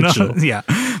 substantial. Yeah,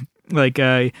 like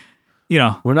we're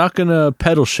not gonna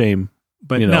pedal shame,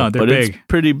 but no, they're big. It's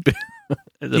pretty big.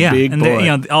 It's a big and boy.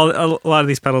 A lot of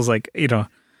these pedals, like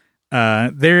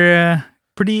they're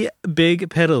pretty big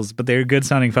pedals, but they're good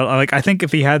sounding pedals. Like I think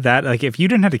if you had that, like if you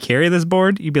didn't have to carry this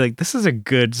board, you'd be like, this is a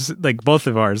good, like both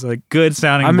of ours, like good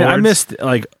sounding. I mean, boards. I missed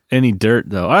like any dirt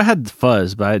though. I had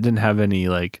fuzz, but I didn't have any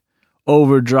like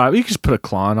overdrive. You could just put a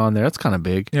Klon on there. That's kind of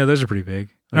big. Yeah, those are pretty big.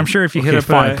 And I'm sure if you hit up,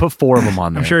 fine, put 4 of them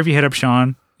on there. I'm sure if you hit up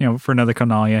Sean, for another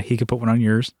Conalia, he could put one on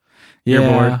yours. Your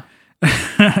board.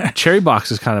 Cherry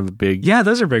Box is kind of a big. Yeah,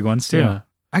 those are big ones too. Yeah.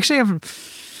 Actually, I've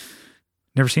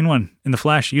never seen one in the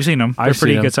flesh. You've seen them. They're I've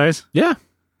pretty seen good size. Yeah.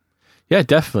 Yeah,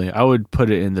 definitely. I would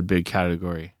put it in the big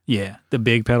category. Yeah, the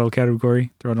big pedal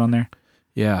category. Throw it on there.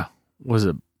 Yeah. What's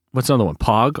another one?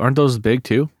 Pog? Aren't those big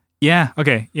too? Yeah.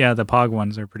 Okay. Yeah, the Pog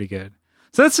ones are pretty good.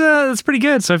 So that's pretty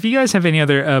good. So if you guys have any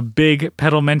other big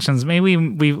pedal mentions, maybe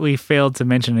we failed to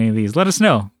mention any of these, let us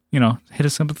know. Hit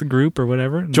us up with the group or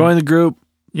whatever. Join the group.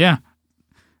 Yeah.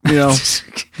 I'm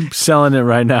selling it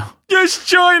right now. Just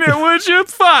join it, would you?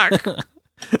 Fuck.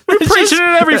 We're preaching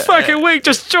it every fucking week.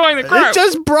 Just join the group. It's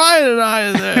just Brian and I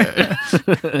in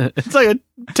there. It's like a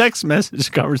text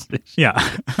message conversation.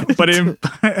 Yeah. But in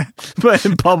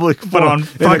public. But on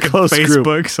fucking Facebook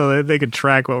group. so that they can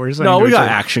track what we're saying. No, we got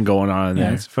action going on in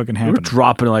there. It's fucking happening. We're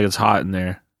dropping it like it's hot in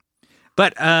there.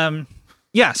 But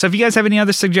yeah, so if you guys have any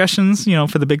other suggestions,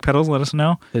 for the big pedals, let us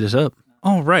know. Hit us up.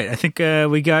 Oh, right. I think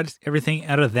we got everything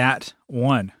out of that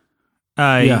one.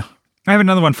 Yeah. I have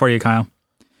another one for you, Kyle.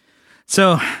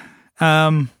 So,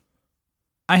 I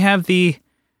have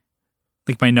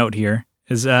my note here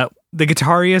is the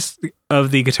guitarist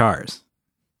of the guitars.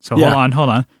 So hold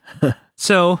on.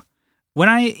 So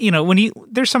when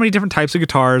there's so many different types of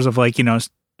guitars of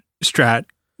Strat,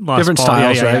 Les different Paul,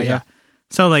 styles, right? Yeah.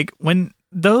 So when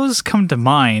those come to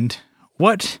mind,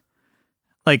 what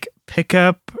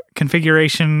pickup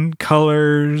configuration,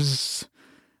 colors,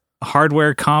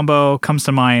 hardware combo comes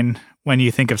to mind when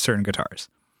you think of certain guitars?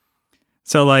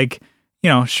 So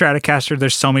Stratocaster,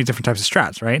 there's so many different types of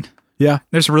Strats, right? Yeah.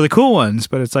 There's really cool ones,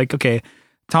 but it's like, okay,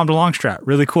 Tom DeLonge Strat,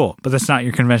 really cool, but that's not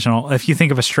your conventional. If you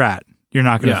think of a Strat, you're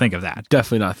not going to think of that.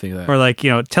 Definitely not think of that. Or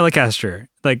Telecaster,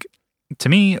 to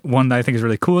me, one that I think is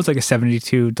really cool is a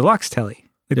 72 Deluxe Tele.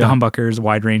 The humbuckers,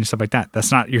 wide range, stuff like that. That's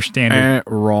not your standard.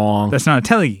 Wrong. That's not a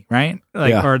Tele, right?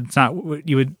 Or it's not what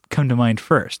you would come to mind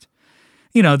first.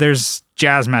 There's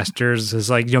Jazz Masters, is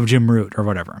Jim Root or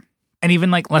whatever. And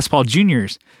even Les Paul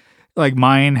Juniors,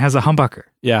 mine has a humbucker.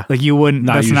 Yeah. You wouldn't,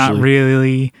 not that's usually. not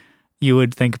really, you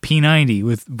would think P90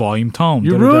 with volume tone.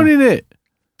 You're ruining it.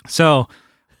 So,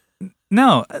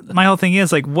 no, my whole thing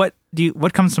is what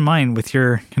comes to mind with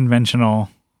your conventional,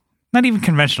 not even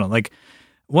conventional,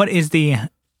 what is the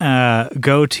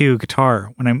go-to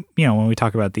guitar when we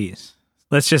talk about these?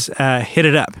 Let's just hit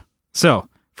it up. So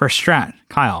for Strat,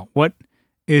 Kyle, what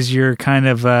is your kind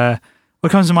of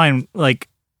what comes to mind when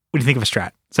you think of a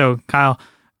Strat? So Kyle,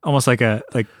 almost like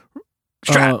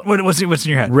Strat. What's in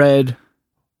your head? Red,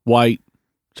 white.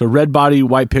 So red body,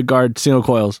 white pickguard, single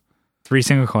coils. 3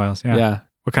 single coils. Yeah. Yeah.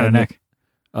 What kind of neck?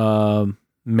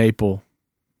 Maple.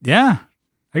 Yeah,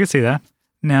 I can see that.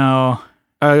 Now,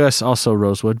 I guess also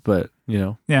rosewood, but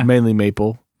mainly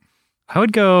maple. I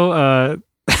would go.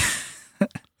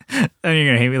 And you're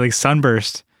gonna hate me,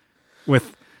 sunburst with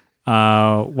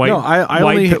white. No,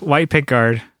 white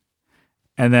pickguard,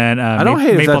 and then I don't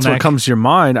hate if that's neck. what comes to your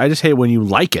mind. I just hate when you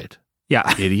like it.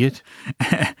 Yeah, idiot.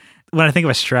 When I think of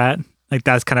a Strat,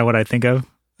 that's kind of what I think of.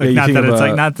 Not that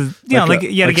it's not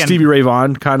the yet again Stevie Ray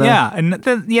Vaughan kind of. Yeah,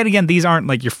 and yet again, these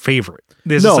aren't your favorite.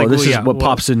 This is what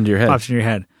pops into your head. Pops in your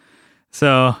head.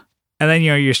 So, and then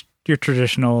your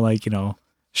traditional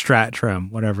Strat trim,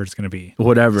 whatever it's going to be.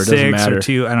 Whatever, it doesn't matter. 6 or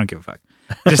 2, I don't give a fuck.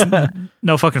 Just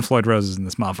no fucking Floyd Roses in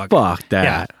this motherfucker. Fuck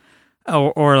that. Yeah.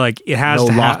 Or it has no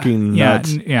to have locking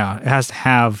nuts. Yeah, it has to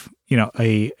have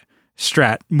a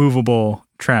Strat movable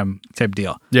trim type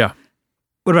deal. Yeah.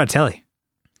 What about Telly?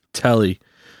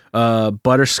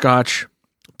 Butterscotch,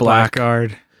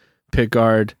 blackguard,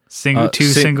 pickguard, two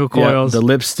single coils. the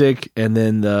lipstick, and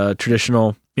then the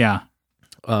traditional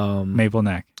maple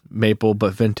neck. maple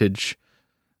but vintage.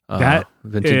 That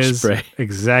vintage is spray.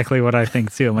 exactly what I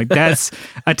think too. I'm like, that's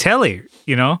a Telly,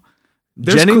 you know?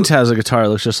 There's Jennings has a guitar that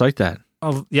looks just like that.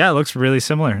 Oh, yeah, it looks really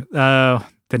similar. The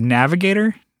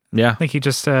Navigator, Yeah. I think he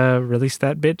just released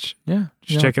that bitch. Yeah.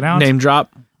 Just check it out. Name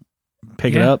drop.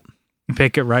 Pick it up.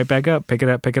 Pick it right back up. Pick it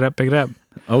up, pick it up, pick it up.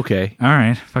 Okay. All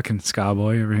right. Fucking ska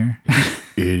boy over here.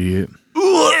 Idiot.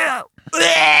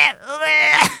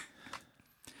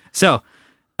 So,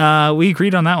 we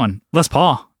agreed on that one. Les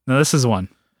Paul. Now, this is one.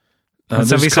 When There's a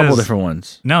somebody couple says- different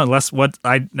ones. No,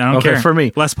 I don't Okay, care. for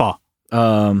me. Les Paul.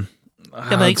 I'm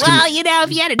like, it's gonna- well, you know,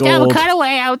 if you had a Gold. double cutaway,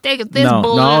 I would think of this no,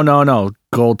 bullshit. no.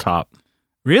 Gold top.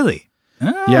 Really?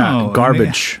 Oh, Yeah,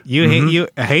 garbage. You hate you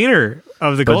a hater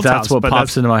of the But gold that's tops. what but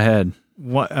pops into my head.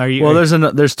 What are you? Well,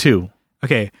 there's two.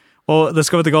 okay. Well, let's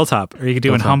go with the gold top. Are you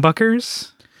doing Gold top.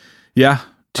 humbuckers, Yeah,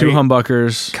 two you-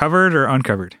 humbuckers. covered or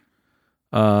uncovered?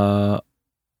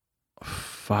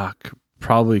 Fuck,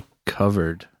 probably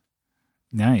covered.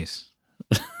 Nice.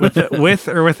 With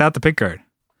or without the pick guard?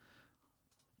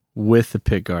 With the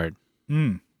pick guard.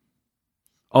 Mm.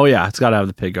 Oh yeah, it's got to have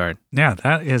the pick guard. Yeah,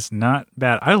 that is not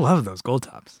bad. I love those gold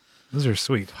tops. Those are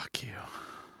sweet. Fuck you.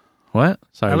 What?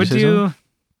 Sorry, I would did you say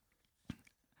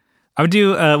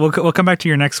something? We'll come back to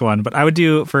your next one, but I would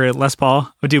do for Les Paul.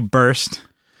 I would do burst.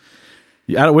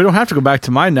 Yeah, we don't have to go back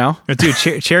to mine now. I would do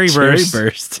cherry Cherry burst.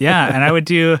 burst. Yeah, and I would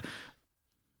do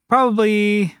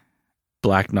probably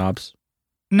Black knobs.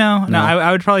 no. No.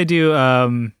 I would probably do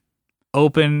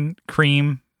open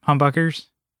cream humbuckers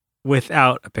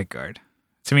without a pick guard.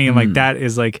 To me, I'm like that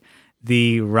is like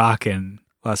the rockin'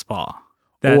 Les Paul.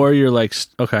 That, Or you're like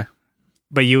okay.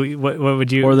 but you what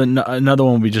would you? Or another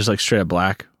one would be just like straight up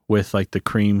black with like the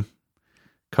cream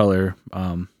color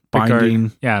pick binding.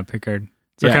 guard? Yeah, pick guard.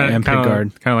 So Yeah, and pick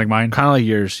guard. kind of like mine. Kind of like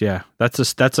yours, yeah. That's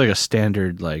like a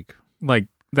standard like. Like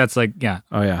that's like yeah.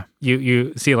 Oh yeah.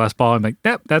 You see a Les Paul and like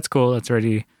yep, that's cool. That's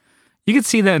already. You could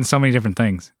see that in so many different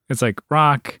things. It's like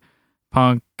rock,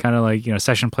 punk, kind of like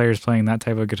session players playing that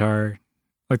type of guitar,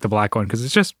 like the black one because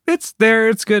it's there,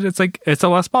 it's good. It's like it's a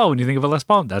Les Paul. When you think of a Les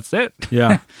Paul, that's it.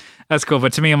 Yeah. That's cool.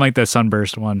 But to me, I'm like the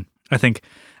sunburst one. I don't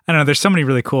know. There's so many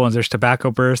really cool ones. There's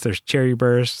tobacco burst. There's cherry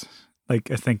burst. Like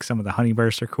I think some of the honey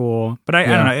bursts are cool. But I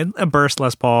don't know. A burst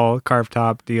Les Paul carved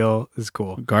top deal is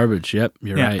cool. Garbage. Yep,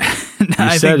 you're Yeah. right.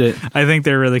 I said think, it. I think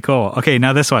they're really cool. Okay,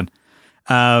 now this one,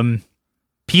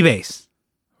 P-Bass.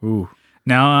 Ooh.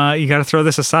 Now you got to throw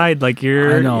this aside. Like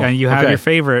I know. you have Okay. your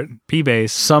favorite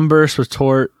P-Bass. Sunburst with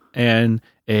tort and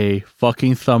a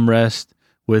fucking thumb rest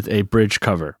with a bridge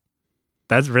cover.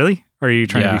 That's really? Or are you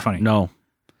trying to be funny? No.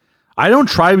 I don't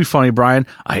try to be funny, Brian.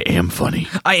 I am funny.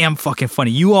 I am fucking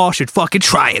funny. You all should fucking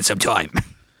try it sometime.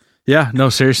 Yeah, no,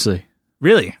 seriously.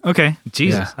 Really? Okay.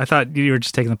 Jesus. Yeah. I thought you were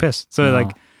just taking the piss. So No.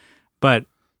 like, but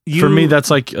you, For me,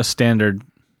 that's like a standard.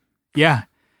 yeah.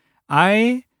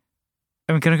 I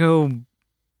am going to go,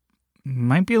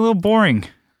 might be a little boring,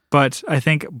 but I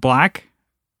think black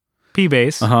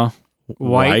P-Bass, Uh-huh.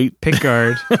 white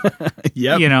pickguard,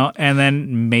 Yep. and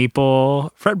then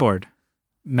maple fretboard.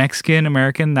 Mexican,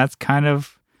 American, that's kind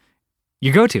of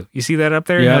your go-to. You see that up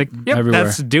there? Yep, You're like, yep, everywhere.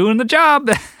 that's doing the job.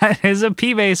 That is a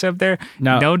P-Bass up there.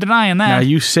 Now- No denying that. Now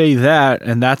you say that,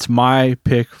 and that's my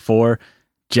pick for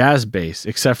jazz bass,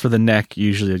 except for the neck.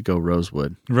 Usually it'd go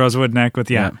rosewood. Rosewood neck with,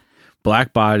 yeah.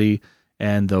 Black body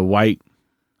and the white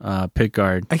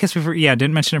pickguard. I guess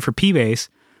didn't mention it for P-Bass,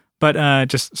 but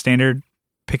just standard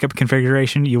pickup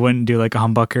configuration. You wouldn't do like a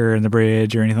humbucker in the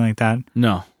bridge or anything like that.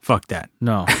 No, Fuck that.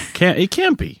 no. It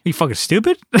can't be. Are you fucking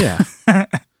stupid? Yeah.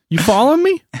 You following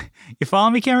me? You follow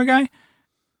me, camera guy?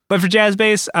 But for jazz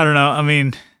bass, I don't know. I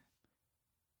mean,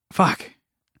 fuck.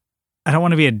 I don't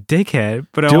want to be a dickhead,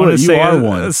 but I Do want it. to You say are a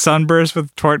one. sunburst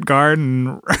with tort guard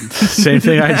and Same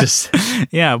thing I just.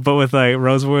 yeah, but with like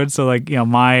rosewood. So like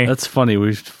my That's funny.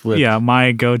 We flipped.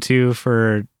 my go-to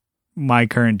for my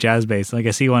current jazz bass. Like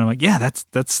I see one, I'm like, yeah,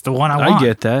 that's the one I want. I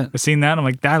get that. I've seen that. I'm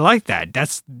like, I like that.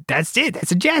 That's it.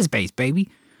 That's a jazz bass, baby.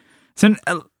 So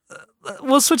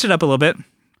we'll switch it up a little bit,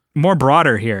 more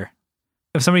broader here.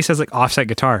 If somebody says like offset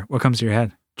guitar, what comes to your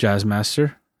head? Jazz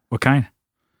master. What kind?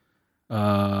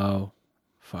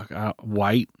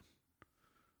 White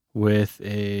with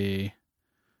a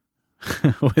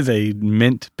with a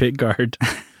mint pick guard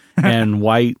and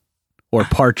white or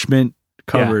parchment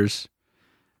covers.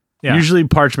 Yeah. Usually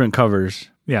parchment covers,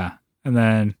 Yeah, and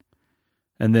then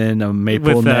and then a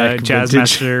maple with neck jazz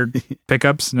vintage- master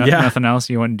pickups. Yeah. Nothing else.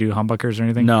 You wouldn't do humbuckers or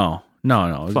anything. No.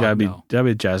 It's Fuck gotta be no.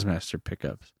 jazz master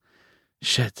pickups.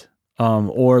 Shit.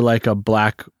 or like a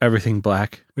black, everything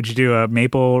black. Would you do a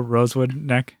maple rosewood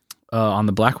neck On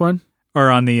the black one, or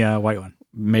on the white one?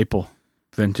 maple,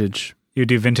 vintage. You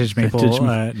do vintage maple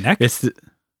neck It's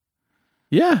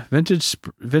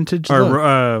vintage or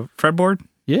look. fretboard?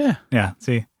 Yeah, Yeah.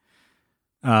 See,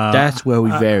 that's where we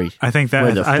vary. I think that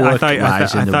where the I fork thought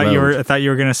lies in the road. I thought you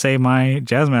were gonna say my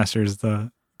Jazzmaster is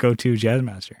the go-to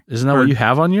Jazzmaster. Isn't that what you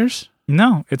have on yours?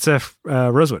 No, it's a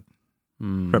rosewood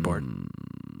fretboard.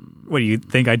 What do you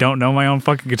think? I don't know my own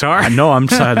fucking guitar? I know. I'm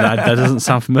sorry. That doesn't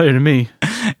sound familiar to me.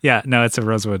 Yeah, no, it's a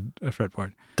rosewood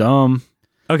fretboard. Dumb.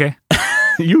 Okay,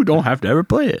 You don't have to ever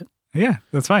play it. yeah,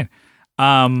 that's fine.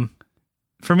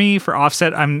 For me, for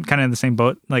offset, I'm kind of in the same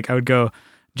boat. Like I would go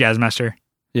Jazzmaster.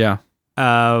 Yeah.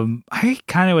 I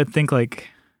kind of would think like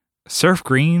surf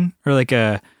green or like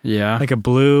a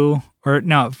blue or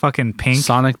no fucking pink.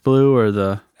 Sonic Blue or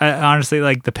the Honestly,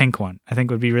 like the pink one, I think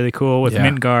would be really cool with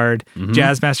mint guard.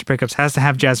 Jazzmaster pickups has to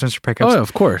have Jazzmaster pickups. Oh,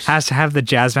 of course. Has to have the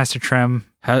Jazzmaster trim.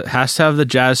 Has to have the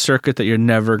jazz circuit that you're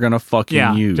never gonna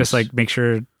fucking use. Just like make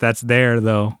sure that's there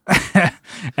though. And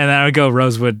then I would go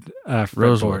rosewood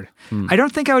fretboard. I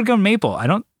don't think I would go maple. I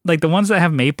don't like the ones that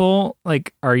have maple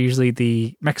like are usually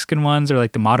the Mexican ones or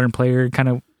like the modern player kind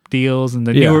of deals and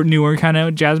the newer kind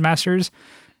of Jazzmasters.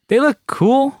 They look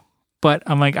cool, but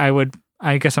I'm like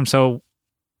I guess I'm so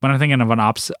when I'm thinking of an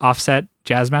offset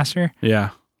Jazzmaster,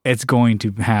 it's going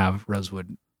to have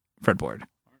rosewood fretboard.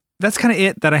 That's kind of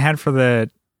it that I had for the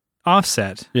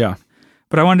offset. Yeah.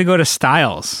 But I wanted to go to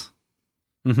styles.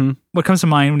 Mm-hmm. What comes to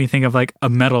mind when you think of like a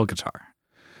metal guitar?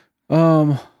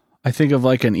 I think of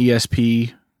like an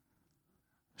ESP.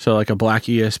 So like a black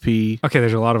ESP. Okay,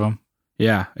 there's a lot of them.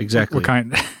 Yeah, exactly. What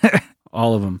kind?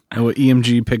 All of them. And with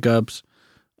EMG pickups.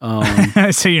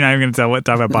 So you're not even going to tell what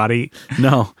type of body?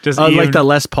 No. Just like the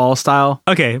Les Paul style.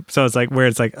 Okay, so it's like where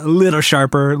it's like a little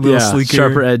sharper, a little sleeker.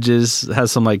 Sharper edges. It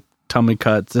has some like tummy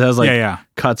cuts. It has like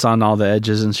cuts on all the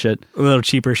edges and shit. A little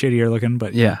cheaper, shittier looking,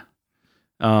 but yeah.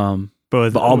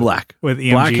 But all black. With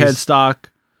EMGs. Black headstock.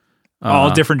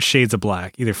 All different shades of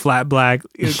black. Either flat black,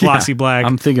 glossy black.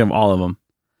 I'm thinking of all of them.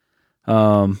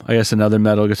 I guess another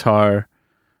metal guitar.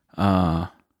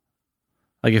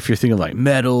 Like if you're thinking like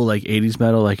metal, like 80s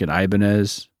metal, like an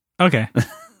Ibanez. Okay.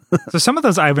 So some of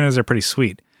those Ibanez are pretty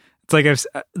sweet. It's like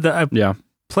I've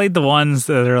played the ones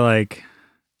that are like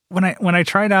when I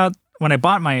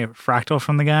bought my Fractal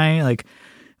from the guy, like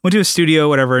went to a studio,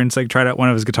 whatever, and it's like tried out one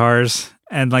of his guitars,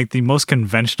 and like the most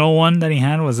conventional one that he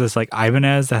had was this like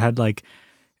Ibanez that had like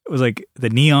it was like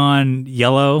the neon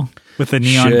yellow with the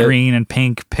neon green and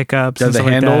pink pickups and stuff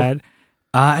like that.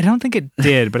 I don't think it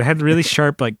did, but it had really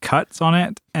sharp like cuts on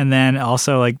it, and then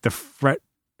also like the fret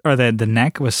or the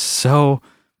neck was so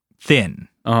thin,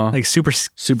 like super thin.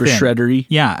 shreddery.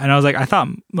 Yeah, and I was like, I thought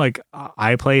like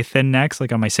I play thin necks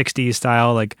like on my '60s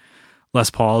style like Les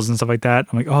Pauls and stuff like that.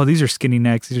 I'm like, oh, these are skinny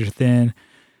necks, these are thin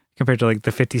compared to like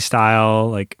the '50s style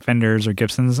like Fenders or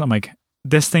Gibsons. I'm like,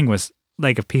 this thing was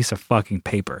like a piece of fucking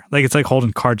paper. Like it's like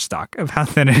holding cardstock of how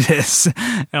thin it is.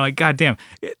 And I'm like, God damn,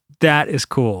 that is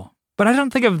cool. But I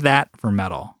don't think of that for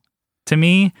metal. To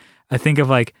me, I think of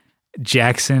like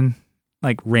Jackson,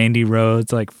 like Randy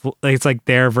Rhoads, like it's like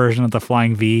their version of the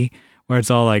Flying V, where it's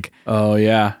all like, oh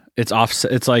yeah, it's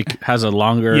offset. It's like has a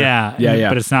longer, yeah.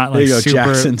 But it's not there like you go, super.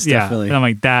 Jackson's yeah, definitely. and I'm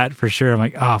like that for sure. I'm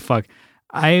like, oh fuck,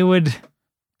 I would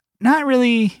not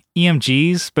really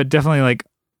EMGs, but definitely like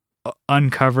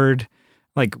uncovered,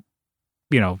 like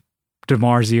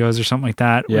DiMarzios or something like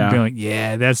that. Yeah, would be like,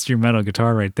 yeah, that's your metal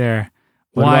guitar right there.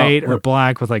 White or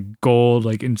black with like gold,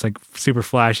 like it's like super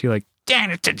flashy, like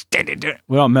what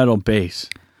about metal bass?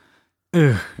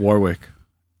 Ugh. Warwick.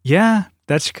 Yeah,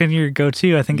 that's kind of your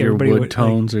go-to. I think your everybody wood would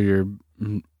tones like, or your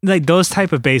like those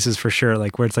type of basses for sure.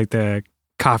 Like where it's like the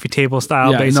coffee table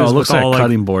style basses. No, it looks like all, a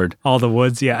cutting board. All the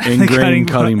woods, yeah, ingrained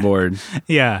cutting board.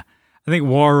 Yeah. I think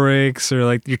Warwicks or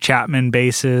like your Chapman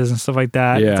basses and stuff like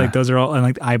that. Yeah. It's like those are all, and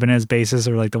like the Ibanez basses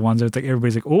are like the ones that like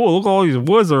everybody's like, oh, look, all these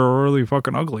woods are really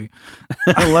fucking ugly.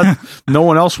 No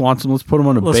one else wants them. Let's put them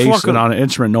on a bass and on an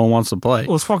instrument no one wants to play.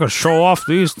 Let's fucking show off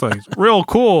these things. Real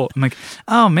cool. I'm like,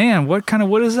 oh man, what kind of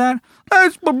wood is that?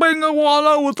 It's Babinga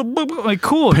Wallow with the like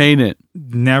cool. Paint it.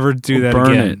 Never do that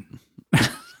burn again.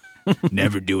 It.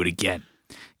 Never do it again.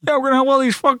 Yeah, we're gonna have all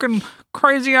these fucking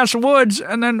crazy ass woods,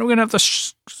 and then we're gonna have the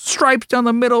stripes down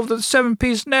the middle of the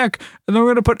 7-piece neck, and then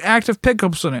we're gonna put active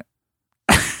pickups in it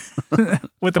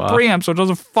with the preamp, so it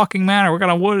doesn't fucking matter what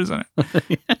kind of wood is in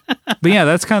it. But yeah,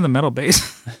 that's kind of the metal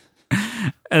bass.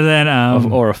 And then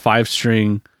or a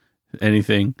 5-string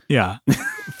anything. Yeah,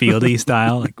 fieldy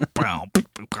style, like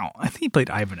I think he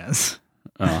played Ibanez.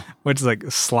 Oh. which is like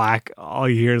slack. All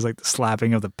you hear is like the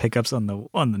slapping of the pickups on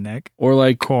the neck. Or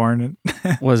like, Corn.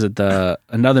 was it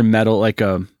another metal, like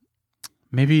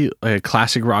maybe like a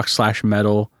classic rock /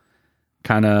 metal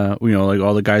kind of, like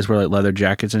all the guys wear like leather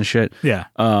jackets and shit. Yeah.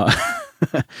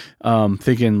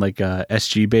 Thinking like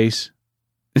SG bass.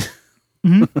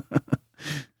 Mhm.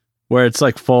 Where it's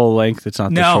like full length, it's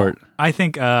not the No, short. I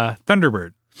think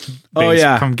Thunderbird. Oh, bass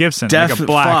yeah. from Gibson, like a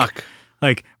black, Fuck.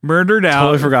 like murdered out.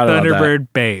 Totally forgot about that. Thunderbird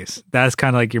bass. That's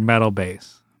kind of like your metal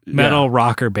bass, metal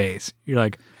rocker bass. You're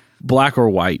like, Black or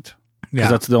white. Because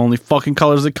yeah, that's the only fucking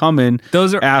colors that come in.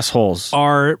 those are Assholes.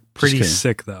 pretty kidding.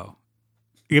 sick though.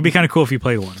 It'd be kind of cool if you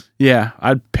played one. Yeah,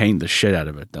 I'd paint the shit out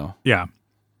of it though. Yeah,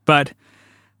 but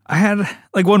I had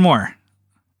like one more.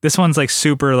 This one's like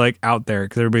super like out there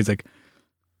because everybody's like,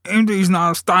 indie's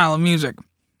not a style of music.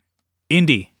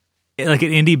 Indie, like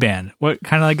an indie band. What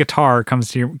kind of like guitar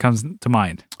comes to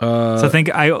mind? So I think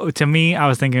I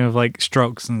was thinking of like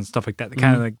Strokes and stuff like that. The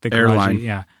kind of like the Airline. garagey,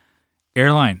 yeah,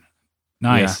 Airline,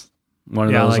 nice. One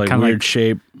of Yeah, those like, like kinda weird like-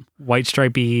 shape. White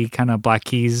stripey kind of Black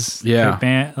Keys Yeah. type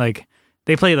band. Like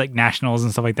they play like nationals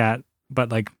and stuff like that.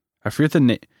 But like I forget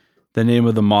the name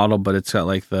of the model, but it's got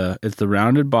like it's the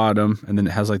rounded bottom, and then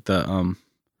it has like the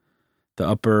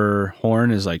upper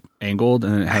horn is like angled,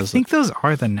 and then it I has think those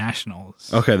are the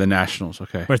nationals. okay, the Nationals.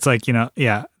 Okay, Where it's like,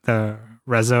 the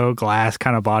Rezo glass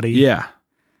kind of body. yeah,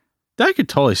 I could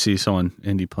totally see someone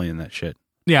indie playing that shit.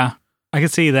 Yeah. I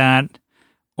could see that.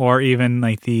 Or even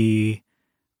like the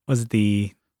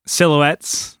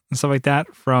Silhouettes and stuff like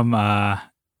that from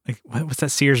like what's that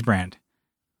Sears brand?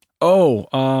 Oh,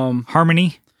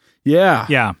 Harmony. yeah,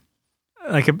 Yeah.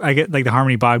 I get like the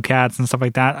Harmony Bobcats and stuff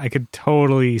like that. I could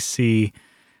totally see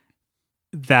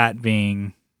that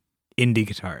being indie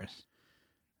guitars.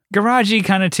 Garagey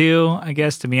kind of too, I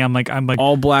guess. To me, I'm like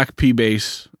all black P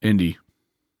bass indie,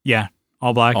 yeah,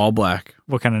 all black. all black,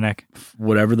 What kind of neck?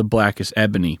 whatever the black is,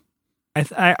 ebony.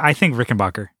 I think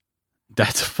Rickenbacker.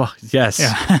 That's yes,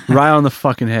 Yeah. right on the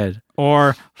fucking head.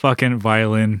 Or fucking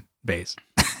violin bass.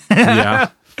 Yeah,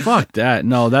 fuck that.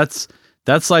 No, that's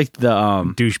like the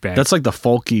Douchebag. that's like the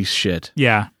folky shit.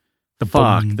 yeah. The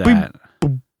Fuck boom, that.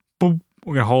 boom, boom.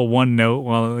 We're gonna hold one note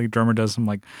while the drummer does some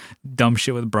like dumb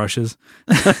shit with brushes.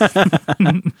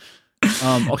 Okay,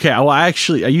 well,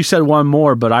 actually, you said one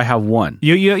more, but I have one.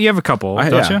 You have a couple,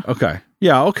 don't yeah, you? okay,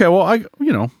 yeah, okay. Well, I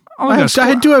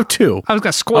I do have two. I was gonna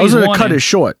I squeeze was going one to cut in. it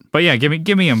short. But yeah, give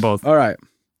me them both. All right,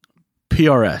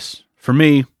 PRS for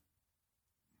me.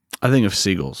 I think of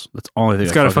seagulls. That's the only thing.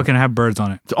 It's gotta fucking have birds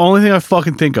on it. It's the only thing I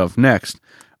fucking think of. Next,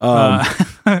 no,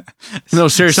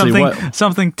 seriously, something what?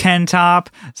 something 10 top,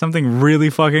 something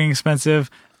really fucking expensive,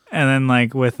 and then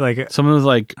like with like Something with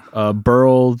like a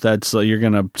burl that's you're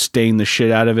gonna stain the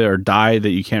shit out of it or dye that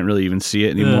you can't really even see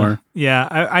it anymore. yeah,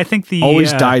 I think the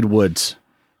Always dyed woods.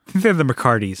 I think they're the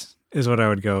McCartys is what I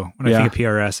would go when I Yeah. think of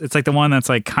PRS. It's like the one that's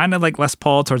like kind of like Les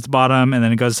Paul towards the bottom, and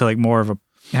then it goes to like more of it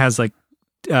has like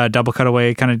double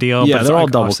cutaway kind of deal. Yeah, but it's they're all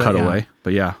like double offset, cutaway,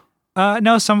 but yeah,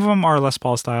 No, some of them are Les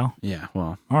Paul style. yeah.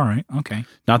 Well, All right, okay,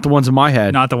 not the ones in my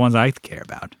head, not the ones I care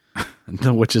about.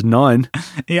 which is none.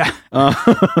 Yeah,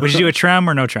 would you do a trem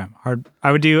or no trem? Hard.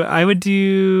 I would do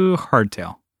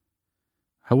hardtail.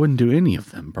 I wouldn't do any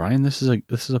of them, Brian. This is a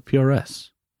PRS,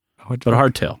 but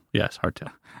hardtail. Yes,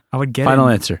 hardtail. I would get Final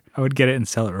it. answer. I would get it and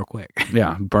sell it real quick.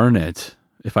 Yeah, burn it.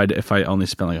 If I only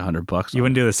spent like $100. You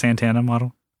wouldn't do the Santana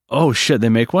model? Oh shit, they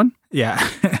make one? Yeah.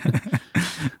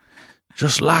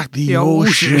 Just like the The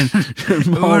ocean.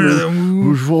 ocean.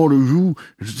 Who's for you?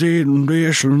 Sitting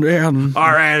this and that.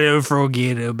 All right,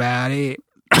 forget about it.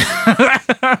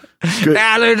 Good.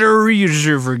 Now let her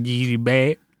user forget about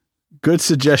it. Good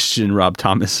suggestion, Rob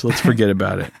Thomas. Let's forget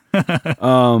about it.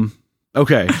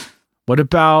 Okay. What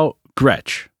about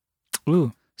Gretsch?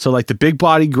 Ooh. So like the big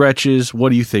body Gretches, what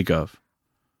do you think of?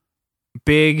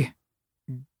 Big,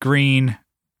 green,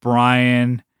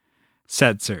 Brian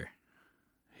Setzer.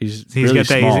 He's He's really got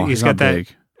that- small. he's not got that-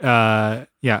 big.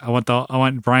 Yeah, I want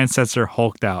Brian Setzer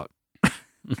hulked out.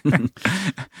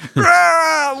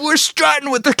 We're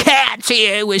strutting with the cats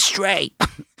here. We're straight.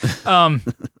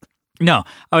 No,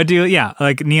 I would do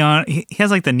like neon. He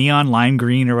has like the neon lime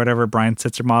green or whatever Brian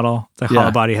Setzer model. It's like Yeah.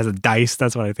 hollow body has a dice.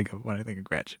 That's what I think of when I think of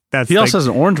Gretsch. That's He like, also has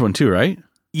an orange one too, right?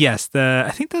 yes.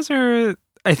 I think those are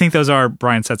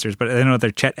Brian Setzer's, but I know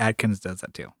that Chet Atkins does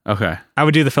that too. Okay. I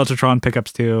would do the Filtertron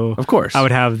pickups too. Of course. I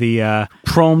would have the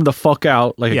Chrome the fuck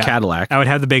out like Yeah. a Cadillac. I would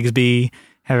have the Bigsby,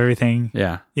 have everything.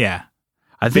 Yeah. Yeah.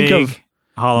 I think Big of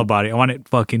hollow body. I want it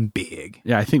fucking big.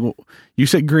 I think you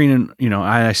said green and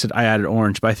I said I added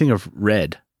orange, but I think of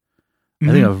red.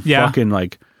 I think of Yeah. fucking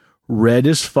like red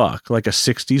as fuck, like a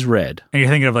 60s red. And you're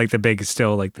thinking of like the big,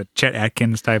 still like the Chet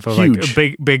Atkins type of Huge.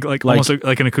 like a big, like almost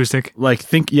like an acoustic. Like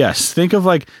think of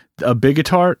like a big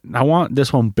guitar. I want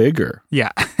this one bigger.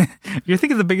 Yeah. You're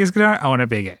thinking of the biggest guitar? I want a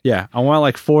big it. Yeah, I want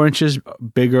like 4 inches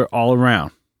bigger all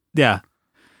around. Yeah.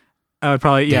 I would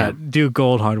probably, do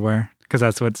gold hardware because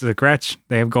that's what's the Gretsch.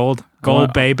 They have gold.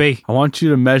 Gold, baby. I want you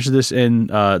to measure this in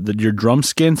your drum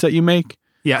skins that you make.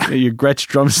 Yeah. Your Gretsch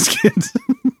drum skins.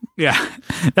 Yeah.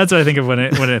 That's what I think of when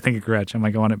I think of Gretsch. I'm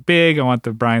like, I want it big. I want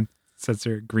the Brian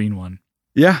Setzer green one.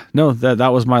 Yeah, no,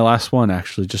 that was my last one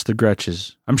actually, just the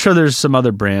Gretches. I'm sure there's some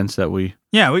other brands that we.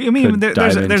 Yeah, I mean,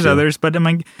 there's into. others, but I'm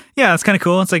like, yeah, it's kind of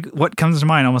cool. It's like what comes to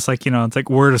mind, almost like it's like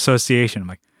word association. I'm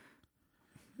like,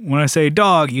 when I say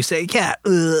dog, you say cat,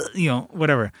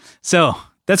 whatever. So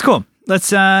that's cool.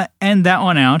 Let's end that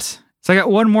one out. So I got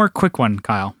one more quick one,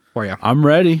 Kyle, for you. I'm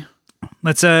ready.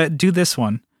 Let's do this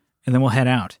one, and then we'll head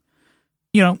out.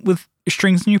 With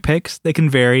strings in your picks, they can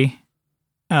vary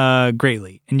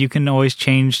greatly, and you can always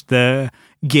change the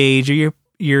gauge of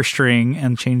your string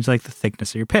and change like the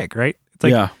thickness of your pick, right? It's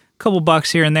like a couple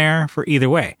bucks here and there for either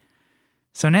way.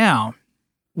 So now,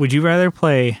 would you rather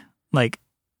play like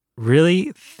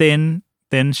really thin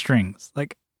strings,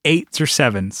 like 8s or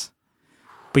 7s,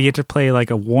 but you have to play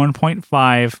like a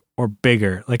 1.5 or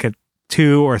bigger, like a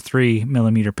 2 or 3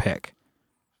 millimeter pick?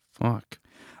 Fuck.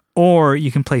 Or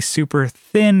you can play super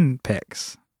thin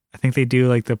picks. I think they do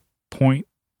like the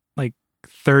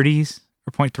 30s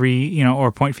or 0.3,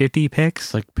 or 0.50 picks.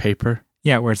 It's like paper.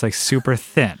 Yeah, where it's like super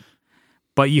thin.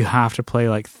 But you have to play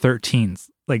like 13s,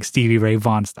 like Stevie Ray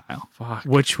Vaughan style. Fuck.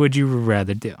 Which would you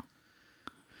rather do?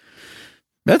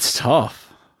 That's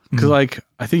tough. Because like,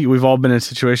 I think we've all been in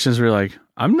situations where like,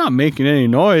 I'm not making any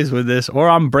noise with this, or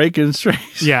I'm breaking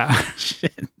strings. Yeah.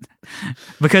 Shit.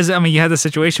 Because, I mean, you had the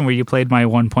situation where you played my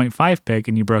 1.5 pick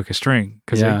and you broke a string.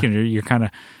 Because you're kind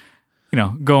of,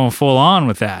 going full on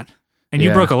with that. And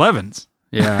you broke 11s.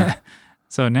 Yeah.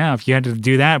 So now if you had to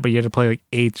do that, but you had to play like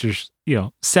 8s or,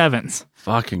 7s.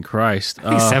 Fucking Christ. I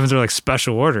think 7s are like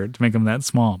special ordered to make them that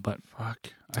small. But,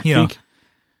 fuck. I think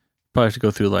probably have to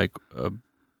go through like a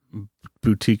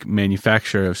boutique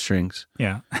manufacturer of strings.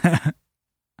 Yeah.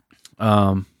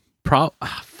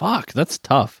 Fuck, that's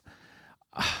tough.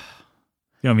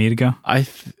 You want me to go?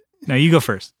 No, you go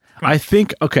first. I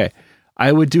think, okay,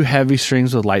 I would do heavy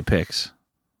strings with light picks.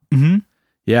 Mm-hmm.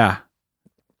 Yeah.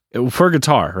 For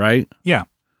guitar, right? Yeah.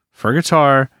 For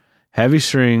guitar, heavy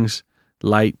strings,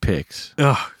 light picks.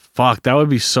 Ugh. Fuck, that would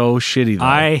be so shitty though.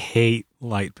 I hate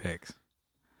light picks.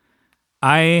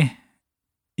 I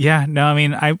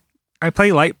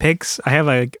play light picks. I have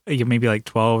maybe like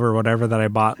 12 or whatever that I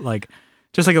bought, like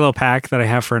just like a little pack that I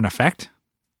have for an effect.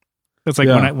 It's like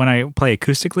when I play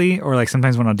acoustically, or like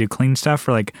sometimes when I'll do clean stuff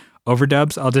for like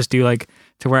overdubs, I'll just do like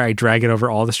to where I drag it over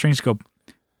all the strings, go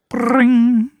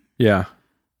bring. Yeah.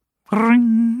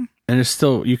 Bring. And it's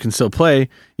still, you can still play.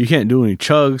 You can't do any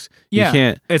chugs. Yeah.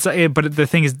 You can't. But the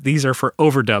thing is, these are for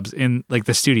overdubs in like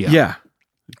the studio. Yeah.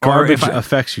 Garbage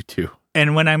affects you too.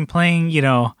 And when I'm playing,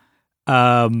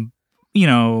 live,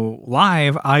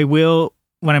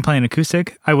 when I'm playing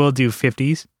acoustic, I will do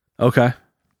 50s. Okay.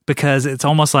 Because it's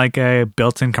almost like a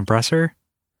built-in compressor,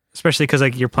 especially because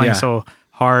like you're playing so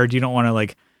hard, you don't want to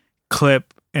like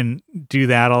clip and do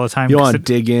that all the time. You don't want to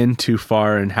dig in too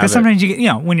far and have. Because sometimes you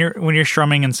get, when you're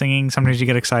strumming and singing, sometimes you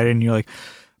get excited and you're like,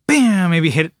 bam, maybe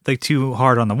hit it like too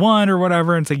hard on the one or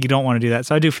whatever. And it's like you don't want to do that.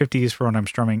 So I do 50s for when I'm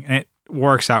strumming, and it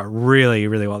works out really,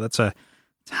 really well. That's a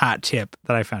hot tip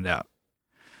that I found out.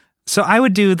 So I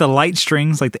would do the light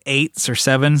strings, like the 8s or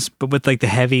 7s, but with like the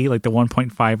heavy, like the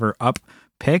 1.5 or up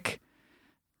pick.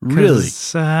 Really?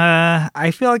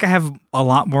 I feel like I have a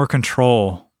lot more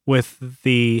control with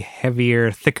the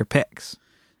heavier, thicker picks.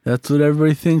 That's what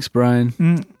everybody thinks,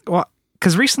 Brian. Well,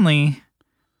 because recently,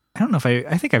 I don't know if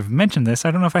I think I've mentioned this.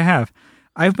 I don't know if I have.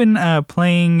 I've been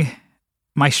playing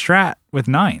my Strat with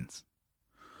 9s.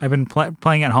 I've been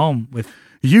playing at home with...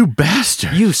 You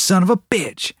bastard! You son of a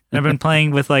bitch! And I've been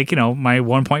playing with like, my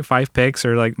 1.5 picks,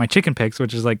 or like my chicken picks,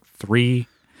 which is like 3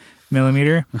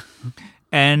 millimeter.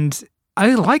 And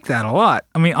I like that a lot.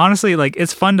 I mean, honestly, like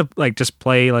it's fun to like just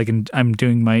play, like, and I'm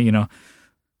doing my,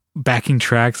 backing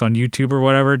tracks on YouTube or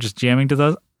whatever, just jamming to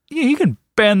those. Yeah, you can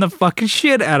bend the fucking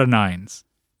shit out of 9s.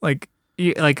 Like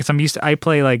I'm used to, I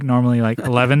play like normally like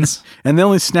 11s. And they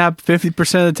only snap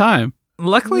 50% of the time.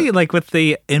 Luckily, like with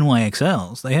the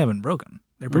NYXLs, they haven't broken.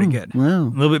 They're pretty good. Wow. A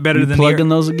little bit better than plugging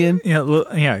those again?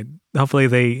 Yeah. Hopefully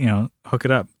they, hook it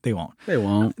up. They won't. They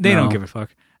won't. They don't give a fuck.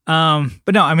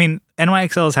 But no, I mean,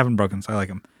 NYXLs haven't broken, so I like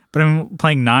them. But I'm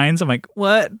playing 9s. I'm like,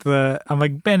 what? I'm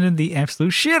like bending the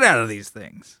absolute shit out of these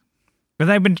things. But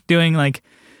I've been doing like,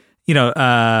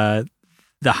 the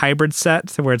hybrid set,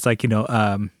 so where it's like,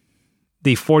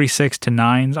 the 46 to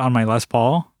 9s on my Les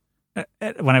Paul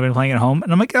when I've been playing at home.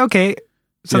 And I'm like, okay,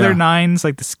 so they're 9s,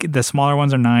 like the smaller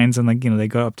ones are 9s, and like, they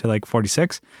go up to like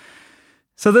 46.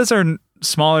 So those are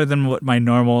smaller than what my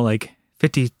normal like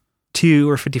 52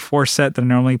 or 54 set that I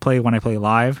normally play when I play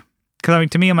live. Because I mean,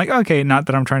 to me, I'm like, okay, not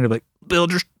that I'm trying to like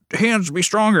build your hands to be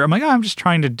stronger. I'm like, I'm just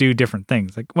trying to do different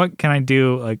things. Like, what can I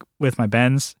do like with my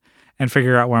bends and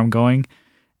figure out where I'm going?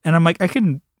 And I'm like, I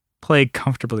can play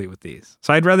comfortably with these.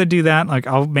 So I'd rather do that. Like,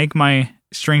 I'll make my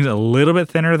strings a little bit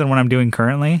thinner than what I'm doing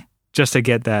currently, just to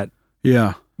get that.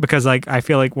 Yeah. Because like I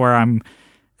feel like where I'm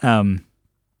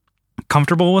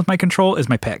comfortable with my control is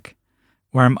my pick.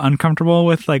 Where I'm uncomfortable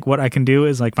with like what I can do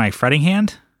is like my fretting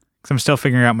hand. Because I'm still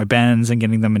figuring out my bends and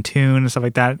getting them in tune and stuff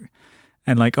like that.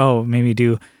 And like, oh, maybe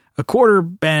do a quarter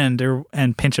bend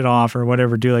and pinch it off or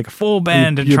whatever. Do like a full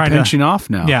bend and you're pinching off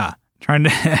now. Yeah, trying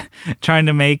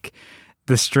to make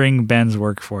the string bends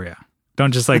work for you.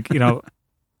 Don't just like like,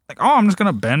 oh, I'm just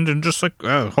gonna bend and just like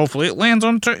hopefully it lands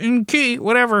in key,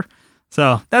 whatever.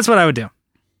 So that's what I would do.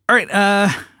 All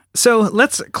right, so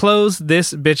let's close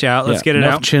this bitch out. Let's get it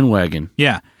out. Chin wagging.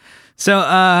 Yeah. So,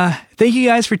 thank you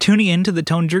guys for tuning in to the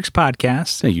Tone Jerks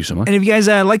podcast. Thank you so much. And if you guys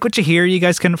like what you hear, you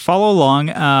guys can follow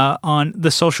along on the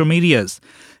social medias.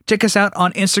 Check us out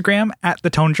on Instagram at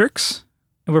the Tone Jerks.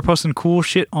 And we're posting cool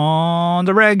shit on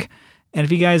the reg. And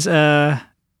if you guys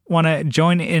want to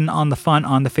join in on the fun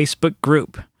on the Facebook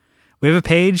group, we have a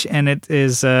page and it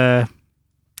is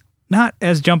not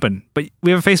as jumping, but we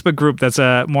have a Facebook group that's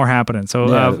more happening.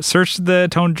 So search the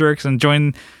Tone Jerks and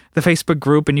join the Facebook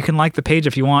group, and you can like the page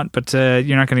if you want, but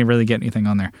you're not going to really get anything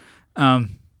on there.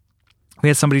 We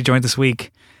had somebody join this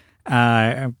week.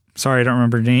 I'm sorry, I don't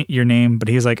remember your name, but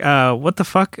he was like, what the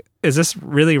fuck? Is this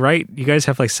really right? You guys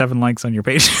have like 7 likes on your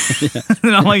page.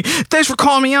 And I'm like, thanks for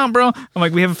calling me out, bro. I'm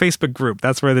like, we have a Facebook group.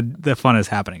 That's where the fun is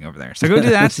happening over there. So go do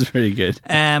that. That's pretty good.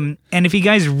 And if you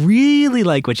guys really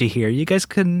like what you hear, you guys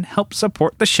can help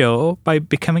support the show by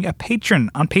becoming a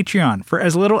patron on Patreon. For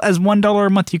as little as $1 a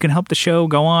month, you can help the show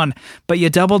go on. But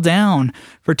you double down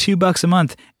for $2 a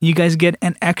month. You guys get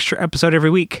an extra episode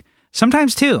every week.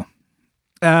 Sometimes 2.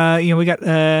 We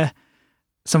got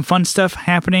some fun stuff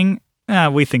happening.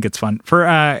 We think it's fun for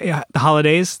the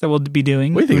holidays that we'll be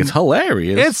doing. We think it's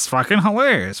hilarious. It's fucking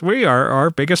hilarious. We are our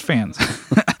biggest fans.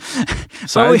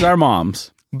 Besides our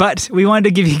moms. But we wanted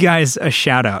to give you guys a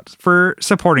shout out for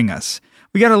supporting us.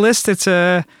 We got a list. It's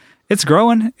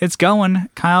growing. It's going.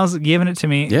 Kyle's giving it to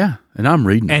me. Yeah, and I'm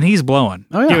reading it. And he's blowing.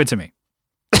 Oh, yeah. Give it to me.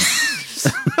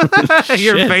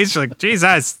 Your face, you're like,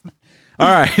 Jesus. All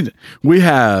right. We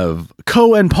have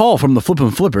Co and Paul from the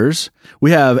Flippin' Flippers. We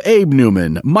have Abe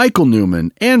Newman, Michael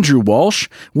Newman, Andrew Walsh,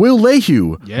 Will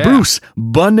Lehue, Bruce,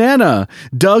 Banana,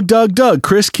 Doug,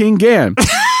 Chris King Gann.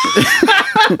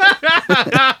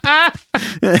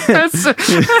 That's so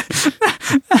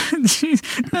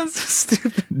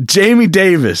stupid. Jamie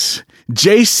Davis,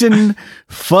 Jason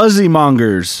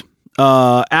Fuzzymongers,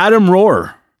 Adam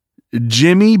Rohr,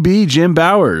 Jimmy B. Jim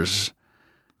Bowers.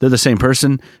 They're the same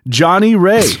person. Johnny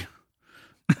Ray.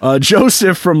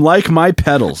 Joseph from Like My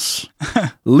Pedals.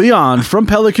 Leon from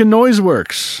Pelican Noise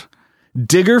Works.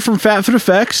 Digger from Fatfoot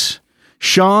Effects.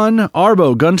 Sean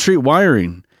Arbo, Gun Street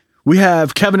Wiring. We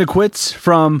have Kevin Equits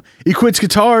from Equits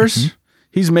Guitars. Mm-hmm.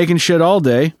 He's making shit all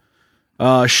day.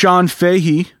 Sean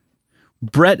Fahey.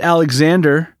 Brett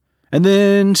Alexander. And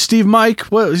then Steve Mike,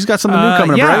 he's got something new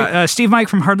coming up, right? Steve Mike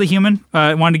from Hardly Human.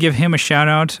 I wanted to give him a shout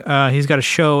out. He's got a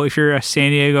show. If you're a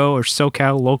San Diego or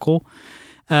SoCal local,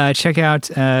 check out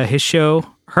his show,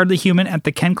 Hardly Human, at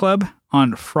the Ken Club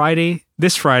on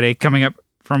this Friday, coming up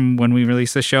from when we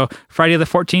release this show, Friday the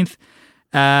 14th,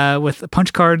 with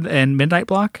Punch Card and Midnight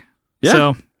Block. Yeah.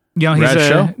 So, he's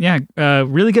Rad show.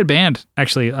 Really good band,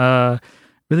 actually.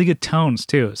 Really good tones,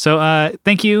 too. So,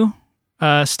 thank you.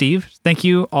 Steve, thank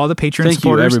you, all the Patreon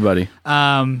supporters. Thank you, everybody.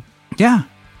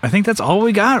 I think that's all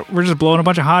we got. We're just blowing a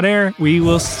bunch of hot air. We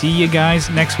will see you guys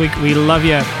next week. We love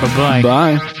you. Bye-bye.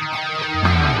 Bye.